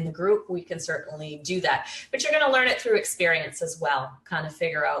the group, we can certainly do that. But you're going to learn it through experience as well, kind of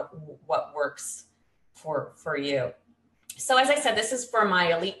figure out what works for you. So as I said, this is for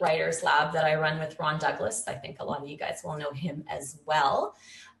my Elite Writers Lab that I run with Ron Douglas. I think a lot of you guys will know him as well.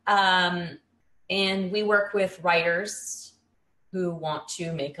 And we work with writers who want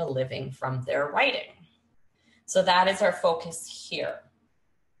to make a living from their writing. So that is our focus here.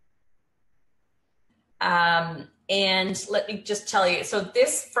 And let me just tell you, so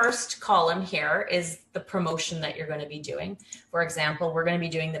this first column here is the promotion that you're going to be doing. For example, we're going to be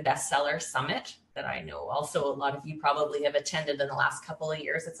doing the Bestseller Summit that I know also a lot of you probably have attended in the last couple of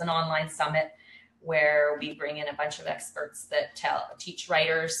years. It's an online summit where we bring in a bunch of experts that teach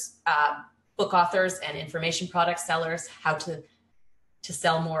writers, book authors, and information product sellers how to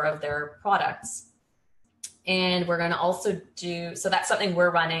sell more of their products. And we're going to also do, so that's something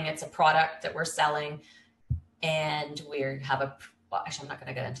we're running. It's a product that we're selling. And we have well, actually, I'm not going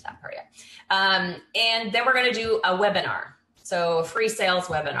to get into that part yet. And then we're going to do a webinar. So a free sales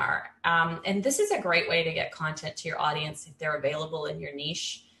webinar. And this is a great way to get content to your audience if they're available in your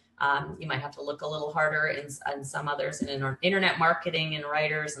niche. You might have to look a little harder in some others, in internet marketing and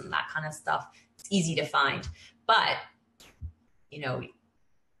writers and that kind of stuff. It's easy to find. But,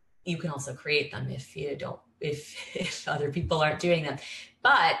 you can also create them if other people aren't doing them.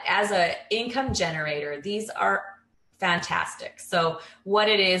 But as an income generator, these are fantastic. So what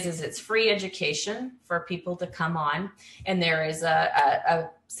it is it's free education for people to come on, and there is a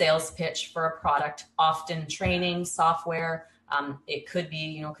sales pitch for a product, often training, software. It could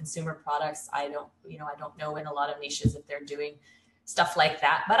be, consumer products. I don't know in a lot of niches if they're doing stuff like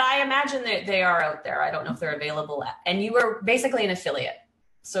that, but I imagine that they are out there. I don't know if they're available. And you are basically an affiliate.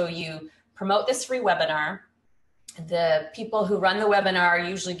 So you promote this free webinar. The people who run the webinar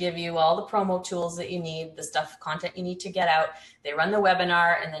usually give you all the promo tools that you need, the content you need to get out. They run the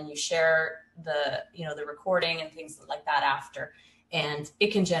webinar, and then you share the recording and things like that after. And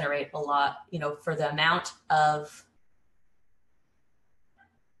it can generate a lot, for the amount of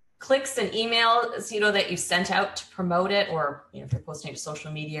clicks and emails, that you sent out to promote it, or, if you're posting to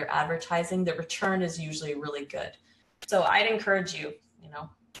social media or advertising, the return is usually really good. So I'd encourage you,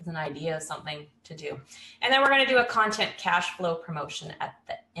 as an idea of something to do. And then we're going to do a content cash flow promotion at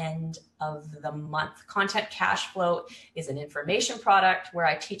the end of the month. Content cash flow is an information product where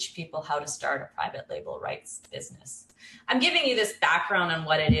I teach people how to start a private label rights business. I'm giving you this background on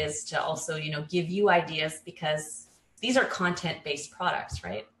what it is to also, give you ideas, because these are content-based products,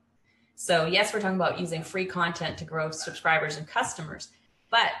 right? So yes, we're talking about using free content to grow subscribers and customers,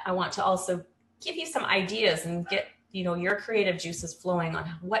 but I want to also give you some ideas and get your creative juices flowing on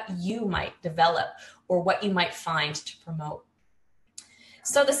what you might develop or what you might find to promote.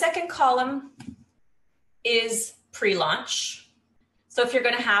 So the second column is pre-launch. So if you're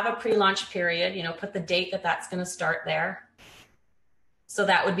going to have a pre-launch period, put the date that's going to start there. So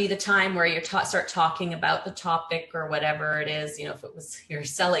that would be the time where you start talking about the topic or whatever it is. If it was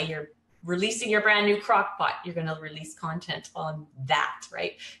you're releasing your brand new crock pot, you're going to release content on that,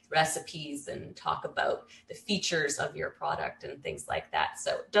 right? Recipes, and talk about the features of your product and things like that.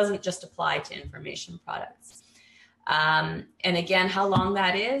 So it doesn't just apply to information products. And again, how long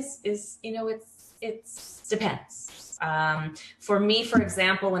that is it depends. For me, for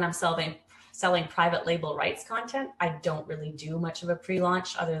example, when I'm selling private label rights content, I don't really do much of a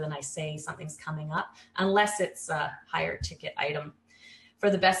pre-launch other than I say something's coming up, unless it's a higher ticket item. For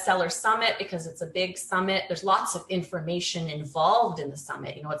the Bestseller Summit, because it's a big summit, there's lots of information involved in the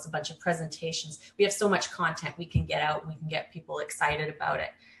summit. It's a bunch of presentations. We have so much content we can get out and we can get people excited about it.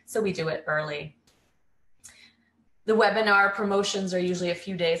 So we do it early. The webinar promotions are usually a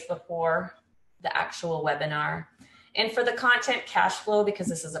few days before the actual webinar. And for the content cash flow, because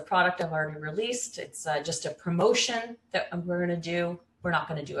this is a product I've already released, it's just a promotion that we're going to do. We're not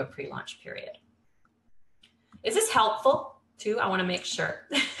going to do a pre-launch period. Is this helpful? Too, I want to make sure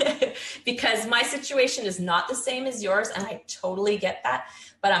because my situation is not the same as yours, and I totally get that,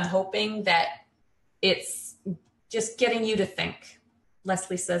 but I'm hoping that it's just getting you to think.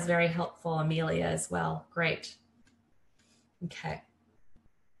 Leslie says very helpful. Amelia as well. Great. Okay.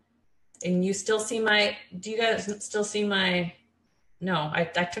 And you still see do you guys still see no, I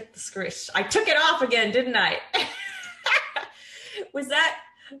took the screen. I took it off again, didn't I?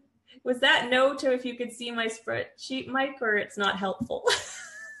 Was that no to if you could see my spreadsheet, Mike, or it's not helpful?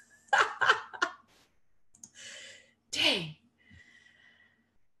 Dang.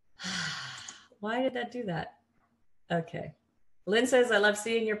 Why did that do that? Okay. Lynn says, I love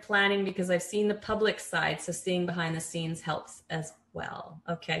seeing your planning because I've seen the public side, so seeing behind the scenes helps as well.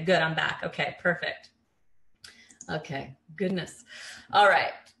 Okay, good. I'm back. Okay, perfect. Okay, goodness. All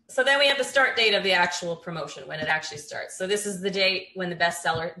right. So then we have the start date of the actual promotion, when it actually starts. So this is the date when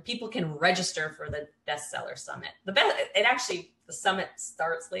people can register for the Bestseller Summit. The summit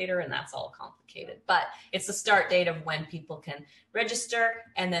starts later, and that's all complicated, but it's the start date of when people can register,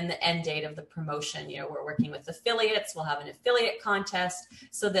 and then the end date of the promotion. We're working with affiliates. We'll have an affiliate contest,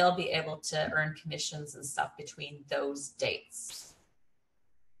 so they'll be able to earn commissions and stuff between those dates.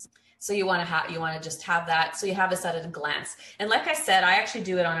 So you want to just have that. So you have this at a glance. And like I said, I actually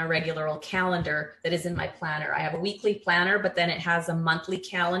do it on a regular old calendar that is in my planner. I have a weekly planner, but then it has a monthly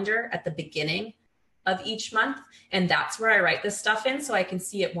calendar at the beginning of each month. And that's where I write this stuff in, so I can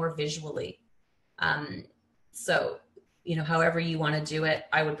see it more visually. So, however you want to do it,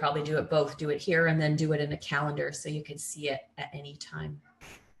 I would probably do it both. Do it here and then do it in a calendar so you can see it at any time.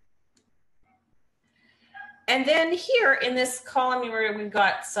 And then here in this column, we've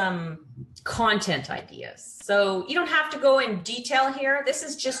got some content ideas. So you don't have to go in detail here. This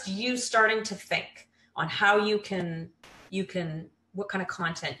is just you starting to think on how what kind of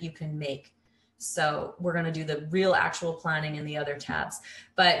content you can make. So we're going to do the real actual planning in the other tabs.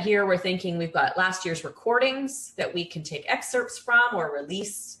 But here we're thinking we've got last year's recordings that we can take excerpts from or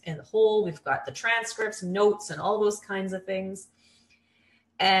release in the whole. We've got the transcripts, notes, and all those kinds of things.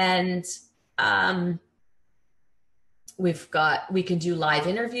 And we can do live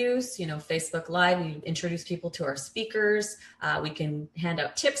interviews, Facebook Live. We introduce people to our speakers. We can hand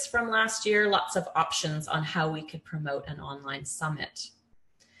out tips from last year, lots of options on how we could promote an online summit.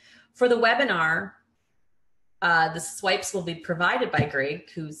 For the webinar, the swipes will be provided by Greg,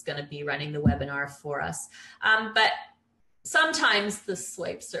 who's going to be running the webinar for us. But sometimes the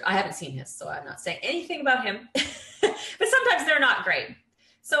swipes I haven't seen his, so I'm not saying anything about him, but sometimes they're not great.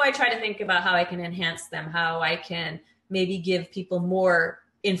 So I try to think about how I can enhance them, how I can maybe give people more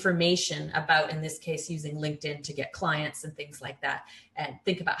information about, in this case, using LinkedIn to get clients and things like that, and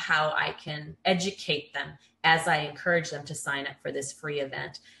think about how I can educate them as I encourage them to sign up for this free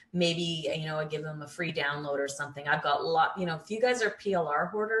event. Maybe, I give them a free download or something. I've got a lot, if you guys are PLR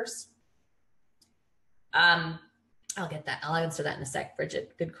hoarders, I'll get that. I'll answer that in a sec,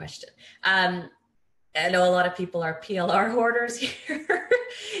 Bridget. Good question. I know a lot of people are PLR hoarders here.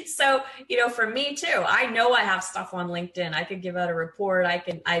 So, you know, for me too, I know I have stuff on LinkedIn. I could give out a report.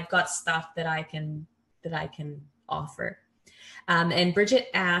 I've got stuff that I can offer. And Bridget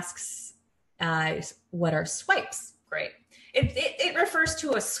asks, what are swipes? Great. It refers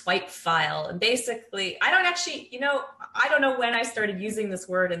to a swipe file. And basically, I don't know when I started using this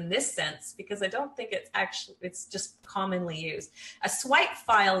word in this sense, because I don't think it's just commonly used. A swipe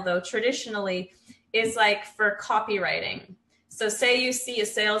file, though, traditionally is like for copywriting. So say you see a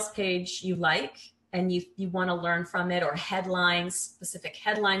sales page you like, and you want to learn from it, or headlines, specific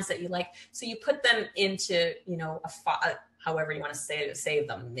headlines that you like. So you put them into, you know, a file, however you want to save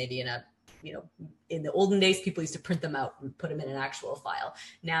them, maybe in a, you know, in the olden days, people used to print them out and put them in an actual file.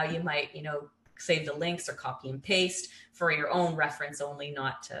 Now you might, you know, save the links or copy and paste for your own reference only,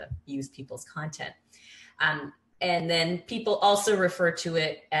 not to use people's content. And then people also refer to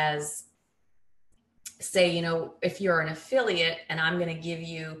it as, say, you know, if you're an affiliate and I'm going to give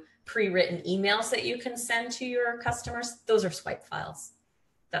you pre-written emails that you can send to your customers, those are swipe files.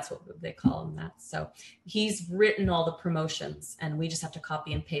 That's what they call them that. So he's written all the promotions and we just have to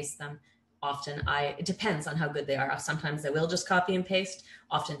copy and paste them. Often it depends on how good they are. Sometimes I will just copy and paste.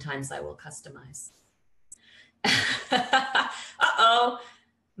 Oftentimes I will customize. Uh-oh.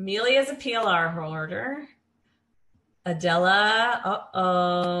 Amelia's a PLR holder. Adela,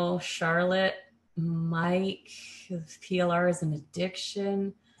 uh-oh. Charlotte, Mike, PLR is an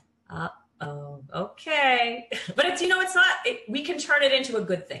addiction. Uh-oh, okay. But it's, you know, it's not, we can turn it into a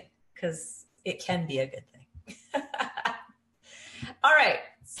good thing, because it can be a good thing. All right,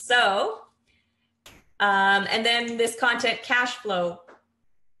 so, and then this content cash flow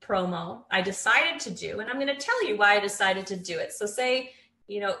promo, I decided to do, and I'm going to tell you why I decided to do it. So say,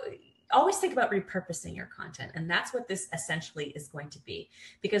 you know, always think about repurposing your content. And that's what this essentially is going to be.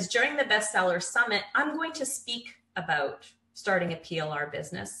 Because during the Bestseller Summit, I'm going to speak about starting a PLR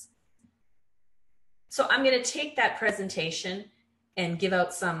business. So I'm going to take that presentation and give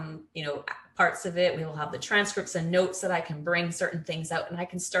out some, you know, parts of it. We will have the transcripts and notes that I can bring certain things out, and I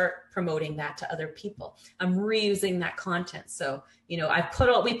can start promoting that to other people. I'm reusing that content. So, you know,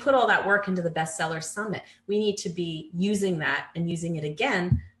 we put all that work into the Bestseller Summit. We need to be using that and using it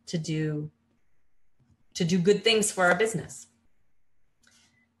again to do good things for our business.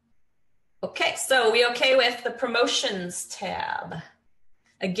 Okay, so we okay with the promotions tab?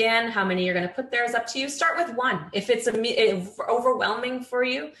 Again, how many you're going to put there is up to you. Start with one. If it's overwhelming for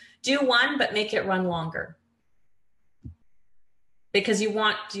you, do one, but make it run longer. Because you're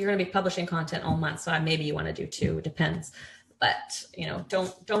going to be publishing content all month, so maybe you want to do two, it depends. But, you know,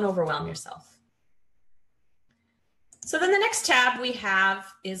 don't overwhelm yourself. So then the next tab we have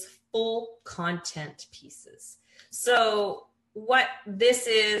is full content pieces. So what this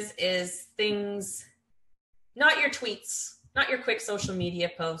is things, not your tweets, not your quick social media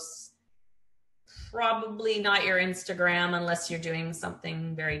posts, probably not your Instagram unless you're doing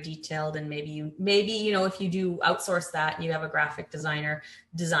something very detailed, and maybe you know, if you do outsource that and you have a graphic designer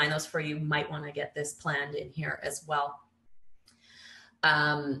design those for you, might want to get this planned in here as well.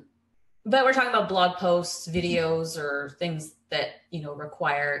 But we're talking about blog posts, videos, or things that, you know,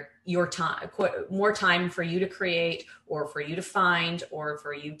 require your time, more time for you to create, or for you to find, or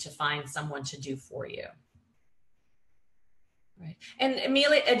for you to find someone to do for you. Right. And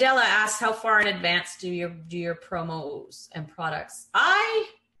Adela asks, how far in advance do your promos and products? I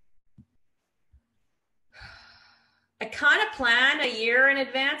kind of plan a year in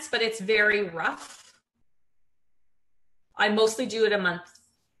advance, but it's very rough. I mostly do it a month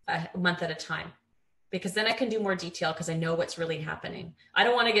at a time, because then I can do more detail, because I know what's really happening. I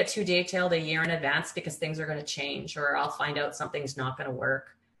don't want to get too detailed a year in advance, because things are going to change, or I'll find out something's not going to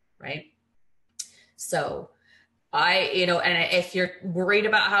work, right? So you know, and if you're worried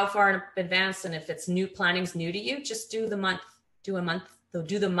about how far in advance, and if it's planning's new to you, just do the month, the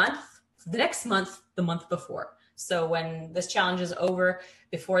next month, the month before. So when this challenge is over,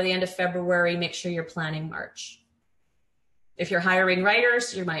 before the end of February, make sure you're planning March. If you're hiring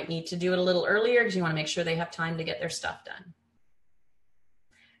writers, you might need to do it a little earlier, because you want to make sure they have time to get their stuff done.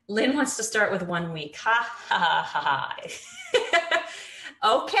 Lynn wants to start with 1 week. Ha, ha, ha,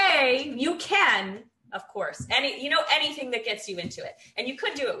 ha. Okay, you can, of course. Anything that gets you into it. And you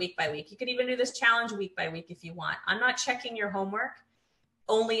could do it week by week. You could even do this challenge week by week if you want. I'm not checking your homework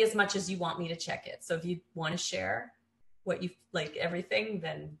only as much as you want me to check it. So if you want to share what you like, everything,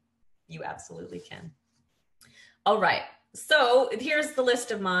 then you absolutely can. All right. So here's the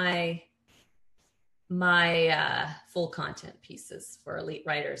list of my full content pieces for Elite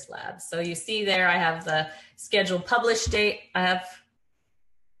Writers Lab. So you see there, I have the scheduled publish date. I have,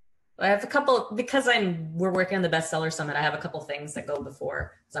 I have a couple, because we're working on the Bestseller Summit, I have a couple things that go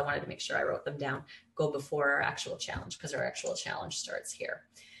before, because I wanted to make sure I wrote them down, go before our actual challenge, because our actual challenge starts here.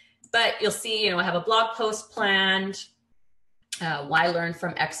 But you'll see, I have a blog post planned, why learn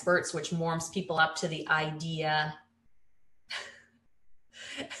from experts, which warms people up to the idea.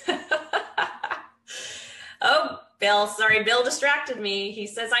 Oh, Bill, sorry, Bill distracted me. He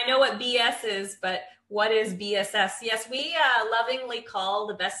says, I know what BS is, but what is BSS? Yes, we lovingly call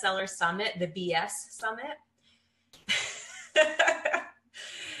the Bestseller Summit the BS Summit.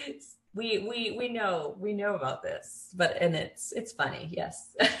 we know about this, and it's funny,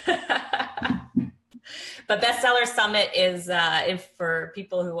 yes. But Bestseller Summit is for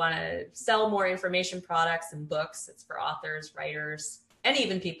people who want to sell more information products and books. It's for authors, writers, and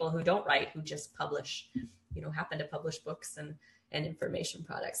even people who don't write, who just publish, happen to publish books and information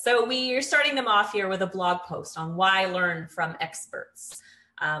products. So we are starting them off here with a blog post on why learn from experts.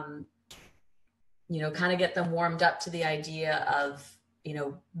 Kind of get them warmed up to the idea of,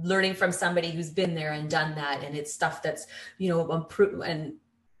 learning from somebody who's been there and done that. And it's stuff that's, and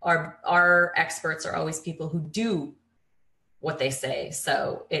our experts are always people who do what they say.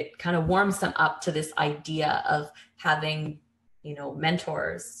 So it kind of warms them up to this idea of having,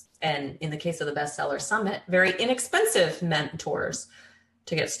 mentors. And in the case of the Bestseller Summit, very inexpensive mentors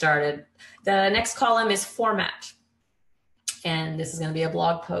to get started. The next column is format. And this is going to be a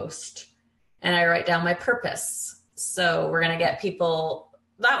blog post. And I write down my purpose. So we're going to get people,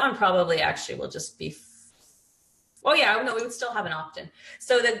 that one probably actually will just be, we would still have an opt-in.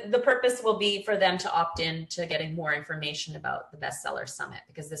 So the purpose will be for them to opt in to getting more information about the Bestseller Summit,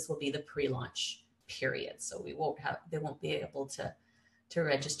 because this will be the pre-launch period. So they won't be able to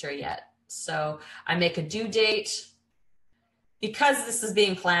register yet. So I make a due date. Because this is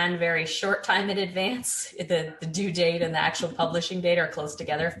being planned very short time in advance, the due date and the actual publishing date are close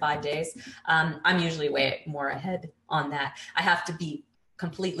together, 5 days. I'm usually way more ahead on that. I have to be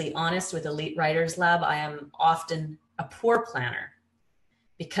completely honest with Elite Writers Lab. I am often a poor planner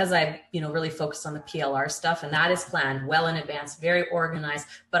because I, really focus on the PLR stuff, and that is planned well in advance, very organized,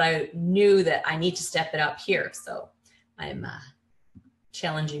 but I knew that I need to step it up here. So I'm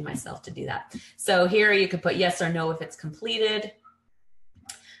challenging myself to do that. So here you could put yes or no if it's completed.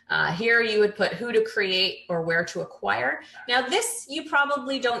 Here you would put who to create or where to acquire. Now this, you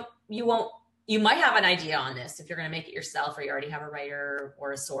might have an idea on this. If you're going to make it yourself, or you already have a writer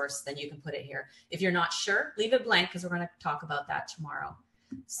or a source, then you can put it here. If you're not sure, leave it blank, because we're going to talk about that tomorrow.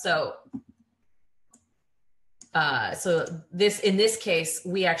 So in this case,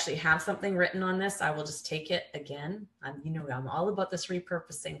 we actually have something written on this. I will just take it again. I'm all about this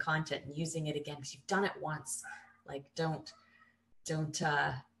repurposing content and using it again, because you've done it once. Like, don't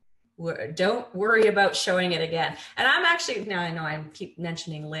worry about showing it again. And I'm actually, now I know I keep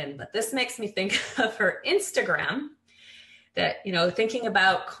mentioning Lynn, but this makes me think of her Instagram, that, thinking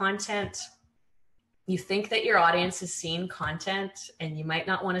about content. You think that your audience has seen content and you might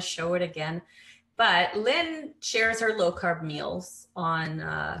not want to show it again. But Lynn shares her low carb meals on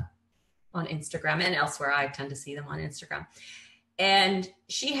Instagram and elsewhere. I tend to see them on Instagram. And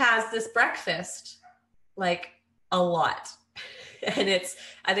she has this breakfast, like, a lot. And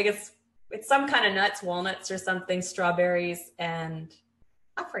I think it's some kind of nuts, walnuts or something, strawberries, and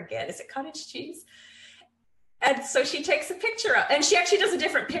I forget, is it cottage cheese? And so she takes a picture of, and she actually does a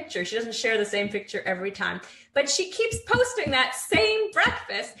different picture. She doesn't share the same picture every time, but she keeps posting that same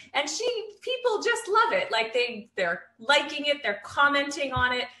breakfast, and people just love it. Like they're liking it, they're commenting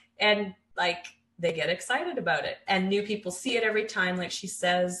on it, and like they get excited about it. And new people see it every time, like she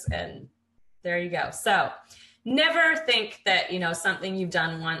says, and there you go. So never think that, something you've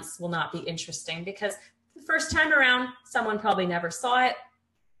done once will not be interesting, because the first time around, someone probably never saw it.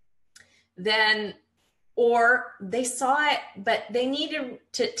 Or they saw it, but they needed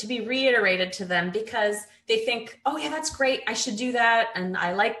to be reiterated to them, because they think, oh yeah, that's great, I should do that, and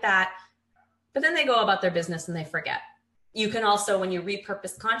I like that. But then they go about their business and they forget. You can also, when you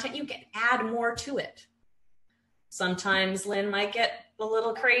repurpose content, you can add more to it. Sometimes Lynn might get a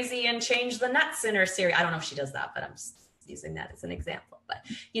little crazy and change the nuts in her series. I don't know if she does that, but I'm just using that as an example. But,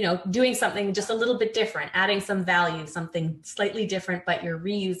 doing something just a little bit different, adding some value, something slightly different, but you're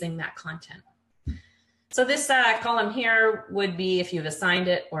reusing that content. So this column here would be if you've assigned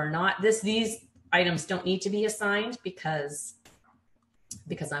it or not. These items don't need to be assigned because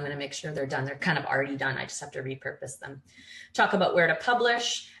I'm going to make sure they're done. They're kind of already done. I just have to repurpose them. Talk about where to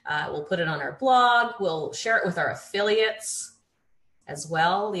publish. We'll put it on our blog. We'll share it with our affiliates as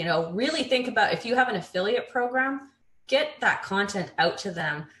well. Really think about, if you have an affiliate program, get that content out to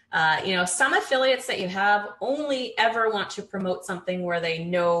them Some affiliates that you have only ever want to promote something where they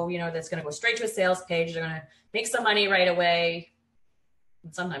know, that's going to go straight to a sales page. They're going to make some money right away.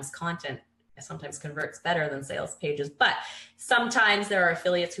 And sometimes content sometimes converts better than sales pages, but sometimes there are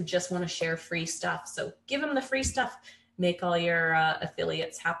affiliates who just want to share free stuff. So give them the free stuff, make all your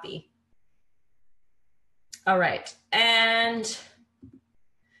affiliates happy. All right. And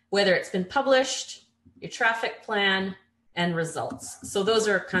whether it's been published, your traffic plan, and results. So those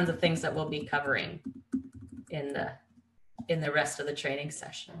are kinds of things that we'll be covering in the rest of the training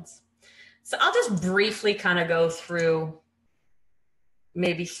sessions. So I'll just briefly kind of go through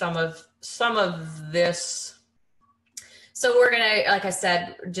maybe some of this. So we're going to, like I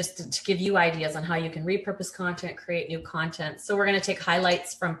said, just to give you ideas on how you can repurpose content, create new content. So we're going to take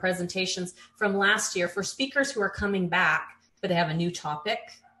highlights from presentations from last year for speakers who are coming back, but they have a new topic.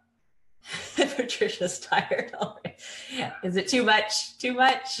 Patricia's tired already. Is it too much? Too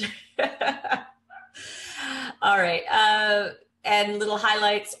much? All right. And little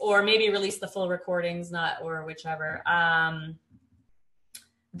highlights, or maybe release the full recordings, or whichever.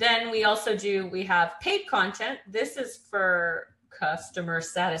 Then we have paid content. This is for customer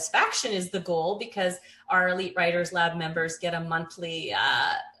satisfaction is the goal, because our Elite Writers Lab members get a monthly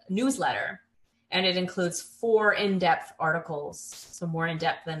newsletter, and it includes 4 in-depth articles. So more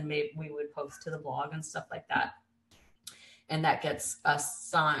in-depth than maybe we would post to the blog and stuff like that. And that gets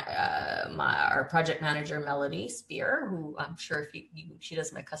us our project manager, Melody Spear, who I'm sure she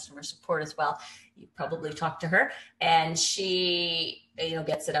does my customer support as well. You probably talked to her, and she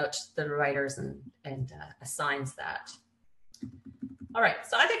gets it out to the writers and assigns that. All right,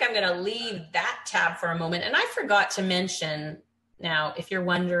 so I think I'm going to leave that tab for a moment. And I forgot to mention, now, if you're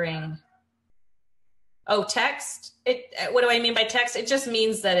wondering, text. What do I mean by text? It just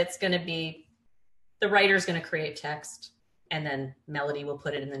means that it's going to be, the writer's going to create text, and then Melody will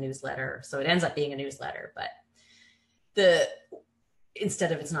put it in the newsletter. So it ends up being a newsletter, but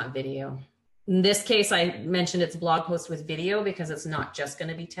instead of, it's not video. In this case, I mentioned it's a blog post with video because it's not just going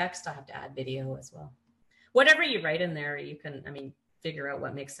to be text. I have to add video as well. Whatever you write in there, you can, figure out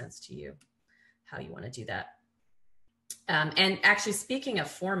what makes sense to you, how you want to do that. And actually, speaking of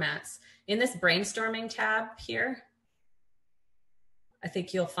formats, in this brainstorming tab here, I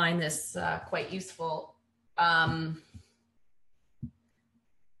think you'll find this quite useful. And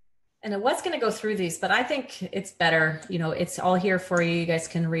I was going to go through these, but I think it's better, it's all here for you. You guys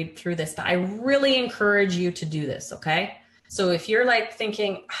can read through this, but I really encourage you to do this, okay? So if you're like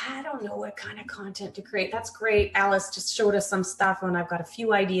thinking, I don't know what kind of content to create, that's great. Alice just showed us some stuff and I've got a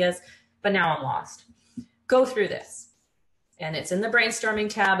few ideas, but now I'm lost. Go through this. And it's in the brainstorming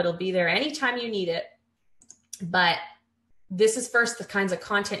tab. It'll be there anytime you need it. But this is first the kinds of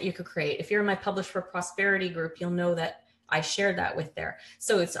content you could create. If you're in my Publish for Prosperity group, you'll know that I shared that with there.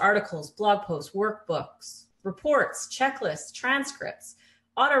 So it's articles, blog posts, workbooks, reports, checklists, transcripts,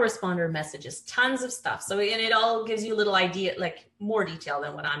 autoresponder messages, tons of stuff. So, and it all gives you a little idea, like more detail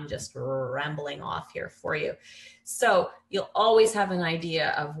than what I'm just rambling off here for you. So you'll always have an idea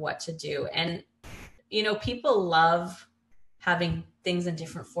of what to do. And, people love having things in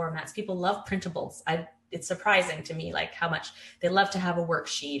different formats. People love printables. It's surprising to me, like how much they love to have a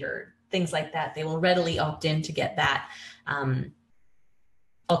worksheet or things like that. They will readily opt in to get that.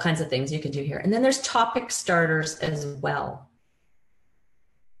 All kinds of things you can do here. And then there's topic starters as well.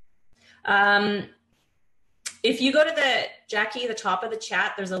 If you go to the top of the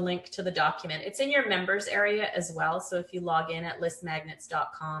chat, there's a link to the document. It's in your members area as well. So if you log in at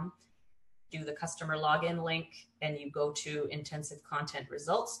listmagnets.com, do the customer login link, and you go to intensive content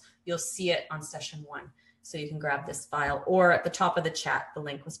results, you'll see it on session 1. So you can grab this file, or at the top of the chat, the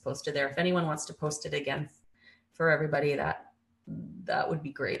link was posted there. If anyone wants to post it again for everybody, that would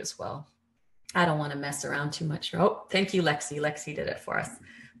be great as well. I don't want to mess around too much. Oh, thank you, Lexi. Lexi did it for us.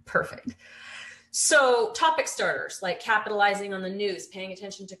 Perfect. So topic starters, like capitalizing on the news, paying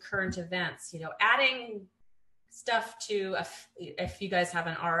attention to current events, adding stuff to, if you guys have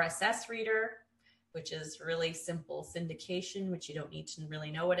an RSS reader, which is really simple syndication, which you don't need to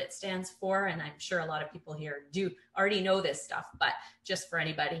really know what it stands for. And I'm sure a lot of people here do already know this stuff, but just for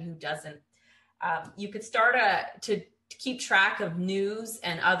anybody who doesn't, you could start to keep track of news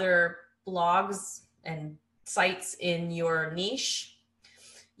and other blogs and sites in your niche.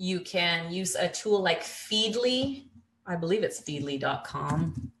 You can use a tool like Feedly. I believe it's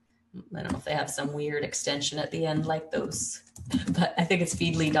feedly.com. I don't know if they have some weird extension at the end like those, but I think it's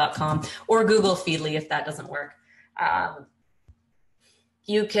feedly.com, or Google Feedly if that doesn't work.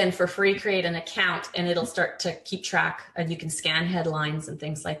 You can, for free, create an account and it'll start to keep track, and you can scan headlines and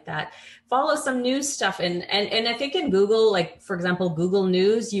things like that. Follow some news stuff. And I think in Google, like for example, Google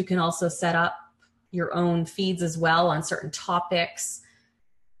News, you can also set up your own feeds as well on certain topics.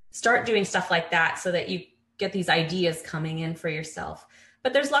 Start doing stuff like that so that you get these ideas coming in for yourself.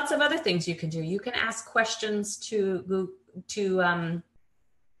 But there's lots of other things you can do. You can ask questions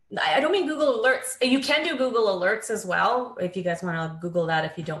I don't mean Google Alerts. You can do Google Alerts as well. If you guys want to Google that,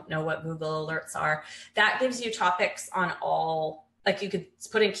 if you don't know what Google Alerts are, that gives you topics on all, like you could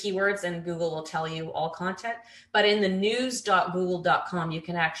put in keywords and Google will tell you all content. But in the news.google.com, you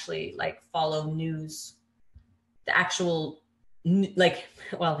can actually like follow news, the actual, like,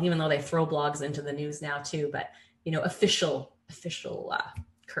 well, even though they throw blogs into the news now too, but you know, official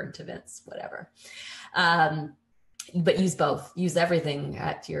current events, whatever. But use both, use everything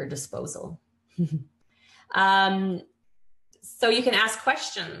at your disposal. So you can ask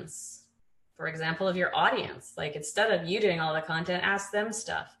questions, for example, of your audience. Like instead of you doing all the content, ask them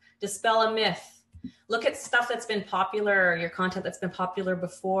stuff, dispel a myth, look at stuff that's been popular, your content that's been popular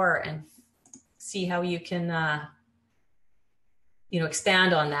before, and see how you can,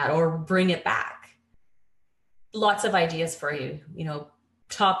 expand on that or bring it back. Lots of ideas for you,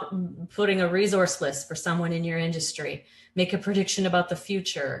 putting a resource list for someone in your industry, make a prediction about the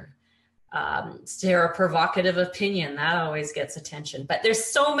future, share a provocative opinion. That always gets attention, but there's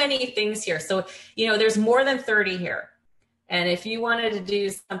so many things here. So, there's more than 30 here. And if you wanted to do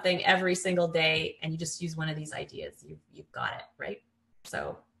something every single day and you just use one of these ideas, you've got it, right?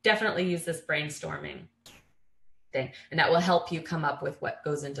 So definitely use this brainstorming thing, and that will help you come up with what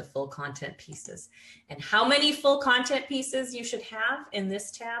goes into full content pieces. And how many full content pieces you should have in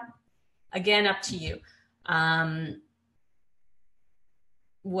this tab, again, up to you.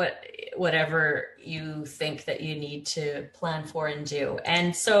 Whatever you think that you need to plan for and do.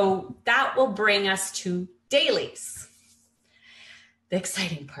 And so that will bring us to dailies. The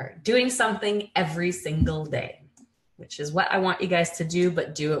exciting part, doing something every single day, which is what I want you guys to do,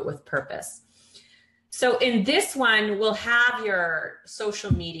 but do it with purpose. So in this one, we'll have your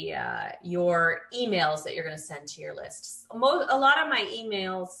social media, your emails that you're going to send to your lists. A lot of my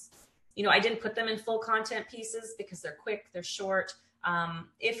emails, I didn't put them in full content pieces because they're quick, they're short.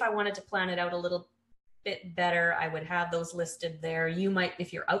 If I wanted to plan it out a little bit better, I would have those listed there. You might,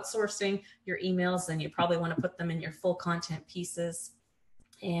 if you're outsourcing your emails, then you probably want to put them in your full content pieces.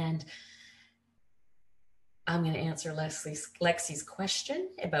 And I'm going to answer Lexi's question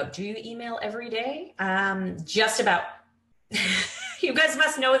about, do you email every day? Just about. You guys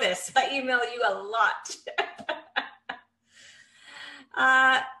must know this. I email you a lot.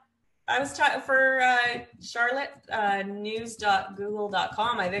 I was talking for Charlotte,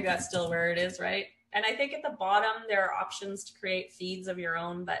 news.google.com. I think that's still where it is, right? And I think at the bottom, there are options to create feeds of your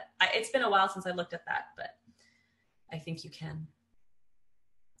own, but it's been a while since I looked at that, but I think you can.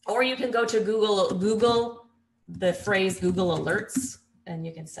 Or you can go to Google the phrase Google Alerts, and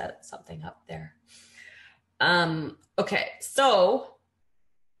you can set something up there. Okay, so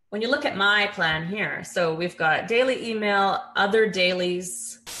when you look at my plan here, so we've got daily email, other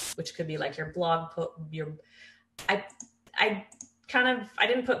dailies, which could be like your blog, I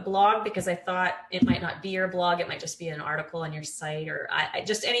didn't put blog because I thought it might not be your blog. It might just be an article on your site, or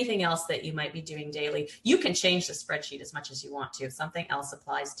just anything else that you might be doing daily. You can change the spreadsheet as much as you want to. If something else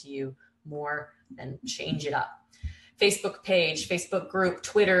applies to you more, then change it up. Facebook page, Facebook group,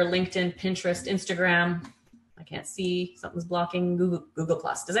 Twitter, LinkedIn, Pinterest, Instagram. I can't see, something's blocking. Google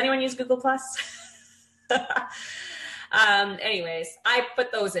Plus. Does anyone use Google Plus? Anyways, I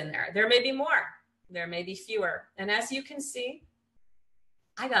put those in there. There may be more, there may be fewer. And as you can see,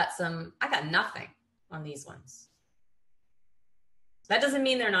 I got nothing on these ones. That doesn't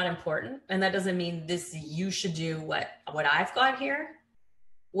mean they're not important. And that doesn't mean you should do what I've got here.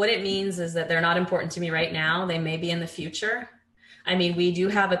 What it means is that they're not important to me right now. They may be in the future. I mean, we do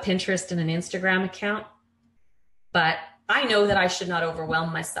have a Pinterest and an Instagram account, but I know that I should not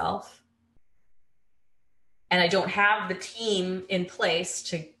overwhelm myself. And I don't have the team in place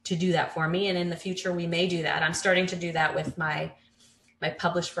to do that for me. And in the future, we may do that. I'm starting to do that with my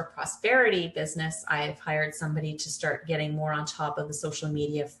Publish for Prosperity business. I've hired somebody to start getting more on top of the social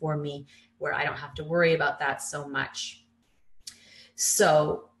media for me, where I don't have to worry about that so much.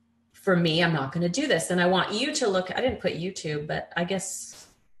 So for me, I'm not going to do this. And I want you to look, I didn't put YouTube, but I guess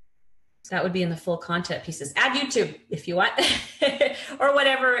that would be in the full content pieces. Add YouTube if you want, or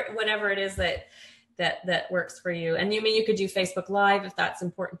whatever it is that works for you. And you could do Facebook Live if that's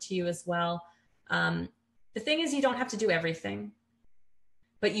important to you as well. The thing is, you don't have to do everything,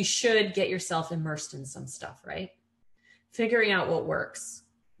 but you should get yourself immersed in some stuff, right? figuring out what works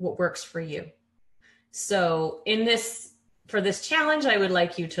for you. So for this challenge, I would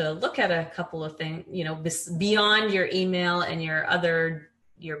like you to look at a couple of things, beyond your email and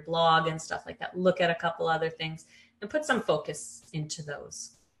your blog and stuff like that. Look at a couple other things and put some focus into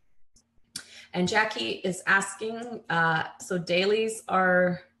those. And Jackie is asking, so dailies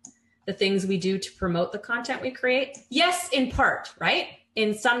are the things we do to promote the content we create? Yes, in part, right?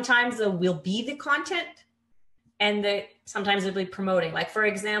 And sometimes there will be the content and sometimes it'll be promoting. Like for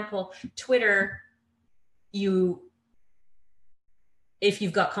example, Twitter, if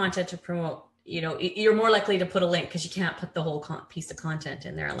you've got content to promote, you're more likely to put a link because you can't put the whole piece of content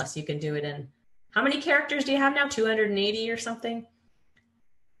in there unless you can do it in, how many characters do you have now? 280 or something?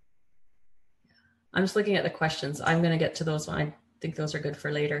 I'm just looking at the questions. I'm going to get to those. I think those are good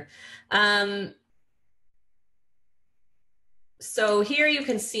for later. So here you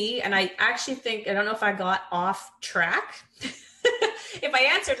can see, and I actually think, I don't know if I got off track. If I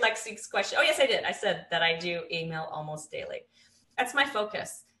answered Lexi's question, oh yes, I did. I said that I do email almost daily. That's my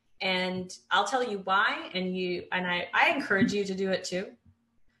focus. And I'll tell you why, and I encourage you to do it too.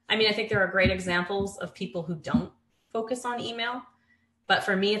 I mean, I think there are great examples of people who don't focus on email, but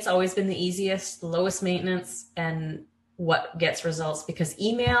for me, it's always been the easiest, the lowest maintenance, and what gets results, because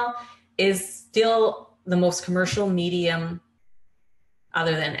email is still the most commercial medium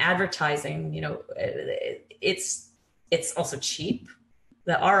other than advertising. It's also cheap.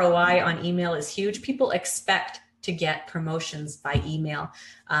 The ROI on email is huge. People expect to get promotions by email.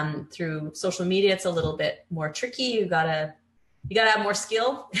 Through social media, it's a little bit more tricky. You gotta have more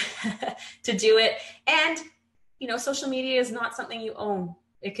skill to do it. And social media is not something you own.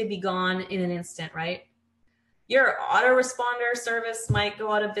 It could be gone in an instant, right? Your autoresponder service might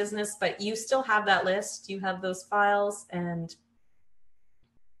go out of business, but you still have that list. You have those files. And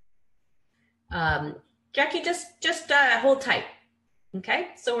Jackie, just hold tight. Okay,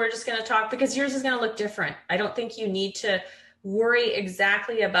 so we're just going to talk, because yours is going to look different. I don't think you need to worry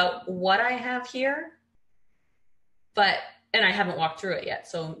exactly about what I have here, and I haven't walked through it yet.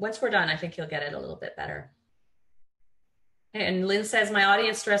 So once we're done, I think you'll get it a little bit better. And Lynn says, my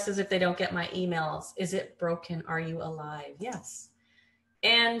audience stresses if they don't get my emails. Is it broken? Are you alive? Yes.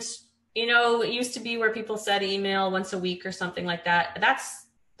 And, it used to be where people said email once a week or something like that.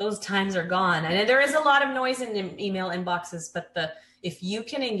 Those times are gone. And there is a lot of noise in email inboxes, but if you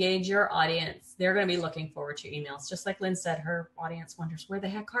can engage your audience, they're going to be looking forward to your emails. Just like Lynn said, her audience wonders, where the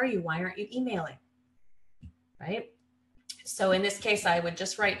heck are you? Why aren't you emailing? Right? So in this case, I would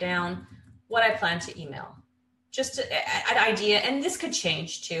just write down what I plan to email. Just an idea, and this could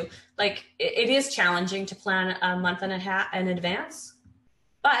change too. Like it is challenging to plan a month and a half in advance,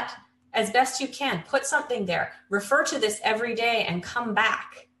 but as best you can, put something there. Refer to this every day and come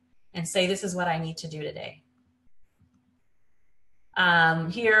back and say, this is what I need to do today. I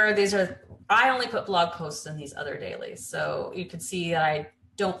only put blog posts in these other dailies. So you can see that I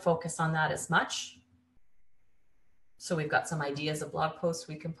don't focus on that as much. So we've got some ideas of blog posts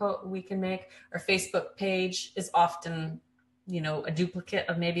we can make. Our Facebook page is often, a duplicate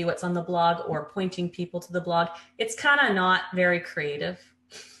of maybe what's on the blog, or pointing people to the blog. It's kind of not very creative.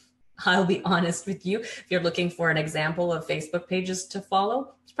 I'll be honest with you. If you're looking for an example of Facebook pages to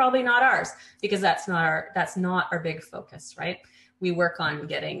follow, it's probably not ours, because that's not our big focus, right? We work on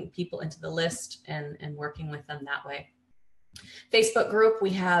getting people into the list and working with them that way. Facebook group,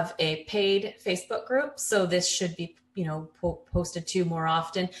 we have a paid Facebook group. So this should be, posted to more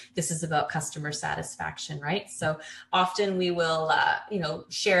often. This is about customer satisfaction, right? So often we will,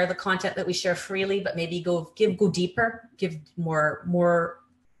 share the content that we share freely, but maybe go deeper, give more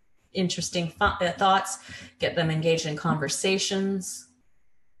interesting thoughts, get them engaged in conversations,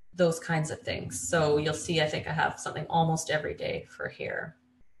 those kinds of things. So you'll see, I think I have something almost every day for here.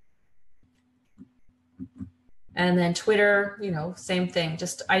 And then Twitter, same thing,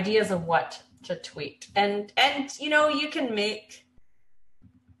 just ideas of what to tweet. And you can make,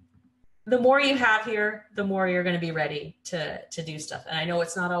 the more you have here, the more you're going to be ready to do stuff. And I know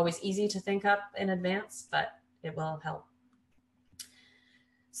it's not always easy to think up in advance, but it will help.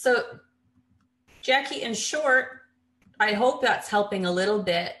 So Jackie, in short, I hope that's helping a little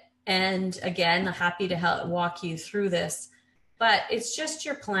bit. And again, I'm happy to help walk you through this, but it's just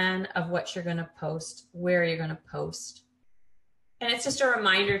your plan of what you're going to post, where you're going to post. And it's just a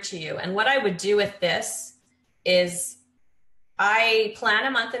reminder to you. And what I would do with this is I plan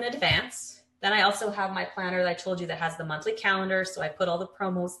a month in advance. Then I also have my planner that I told you that has the monthly calendar. So I put all the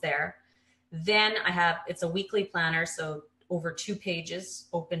promos there. Then it's a weekly planner. So over 2 pages,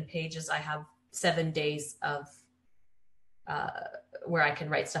 open pages, I have 7 days of where I can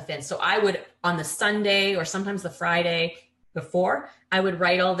write stuff in. So I would, on the Sunday or sometimes the Friday before, I would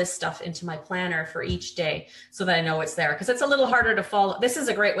write all this stuff into my planner for each day so that I know it's there, because it's a little harder to follow. This is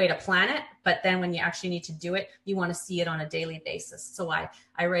a great way to plan it, but then when you actually need to do it, you want to see it on a daily basis. So I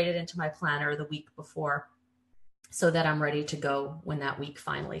write it into my planner the week before so that I'm ready to go when that week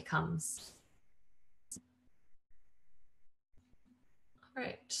finally comes. All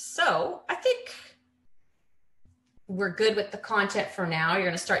right, so I think we're good with the content for now. You're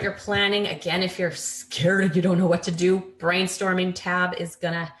going to start your planning. Again, if you're scared and you don't know what to do, brainstorming tab is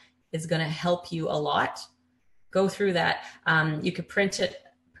going to help you a lot. Go through that. You could print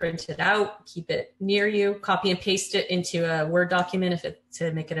it out, keep it near you, copy and paste it into a Word document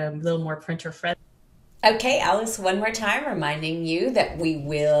to make it a little more printer friendly. Okay, Alice, one more time reminding you that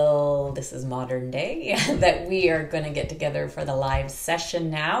this is modern day, that we are going to get together for the live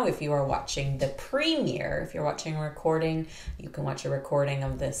session now. If you are watching the premiere, if you're watching a recording, you can watch a recording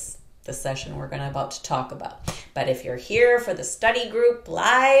of the session we're about to talk about. But if you're here for the study group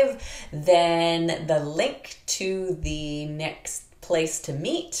live, then the link to the next place to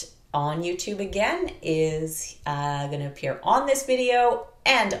meet on YouTube again is going to appear on this video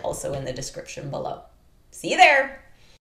and also in the description below. See you there.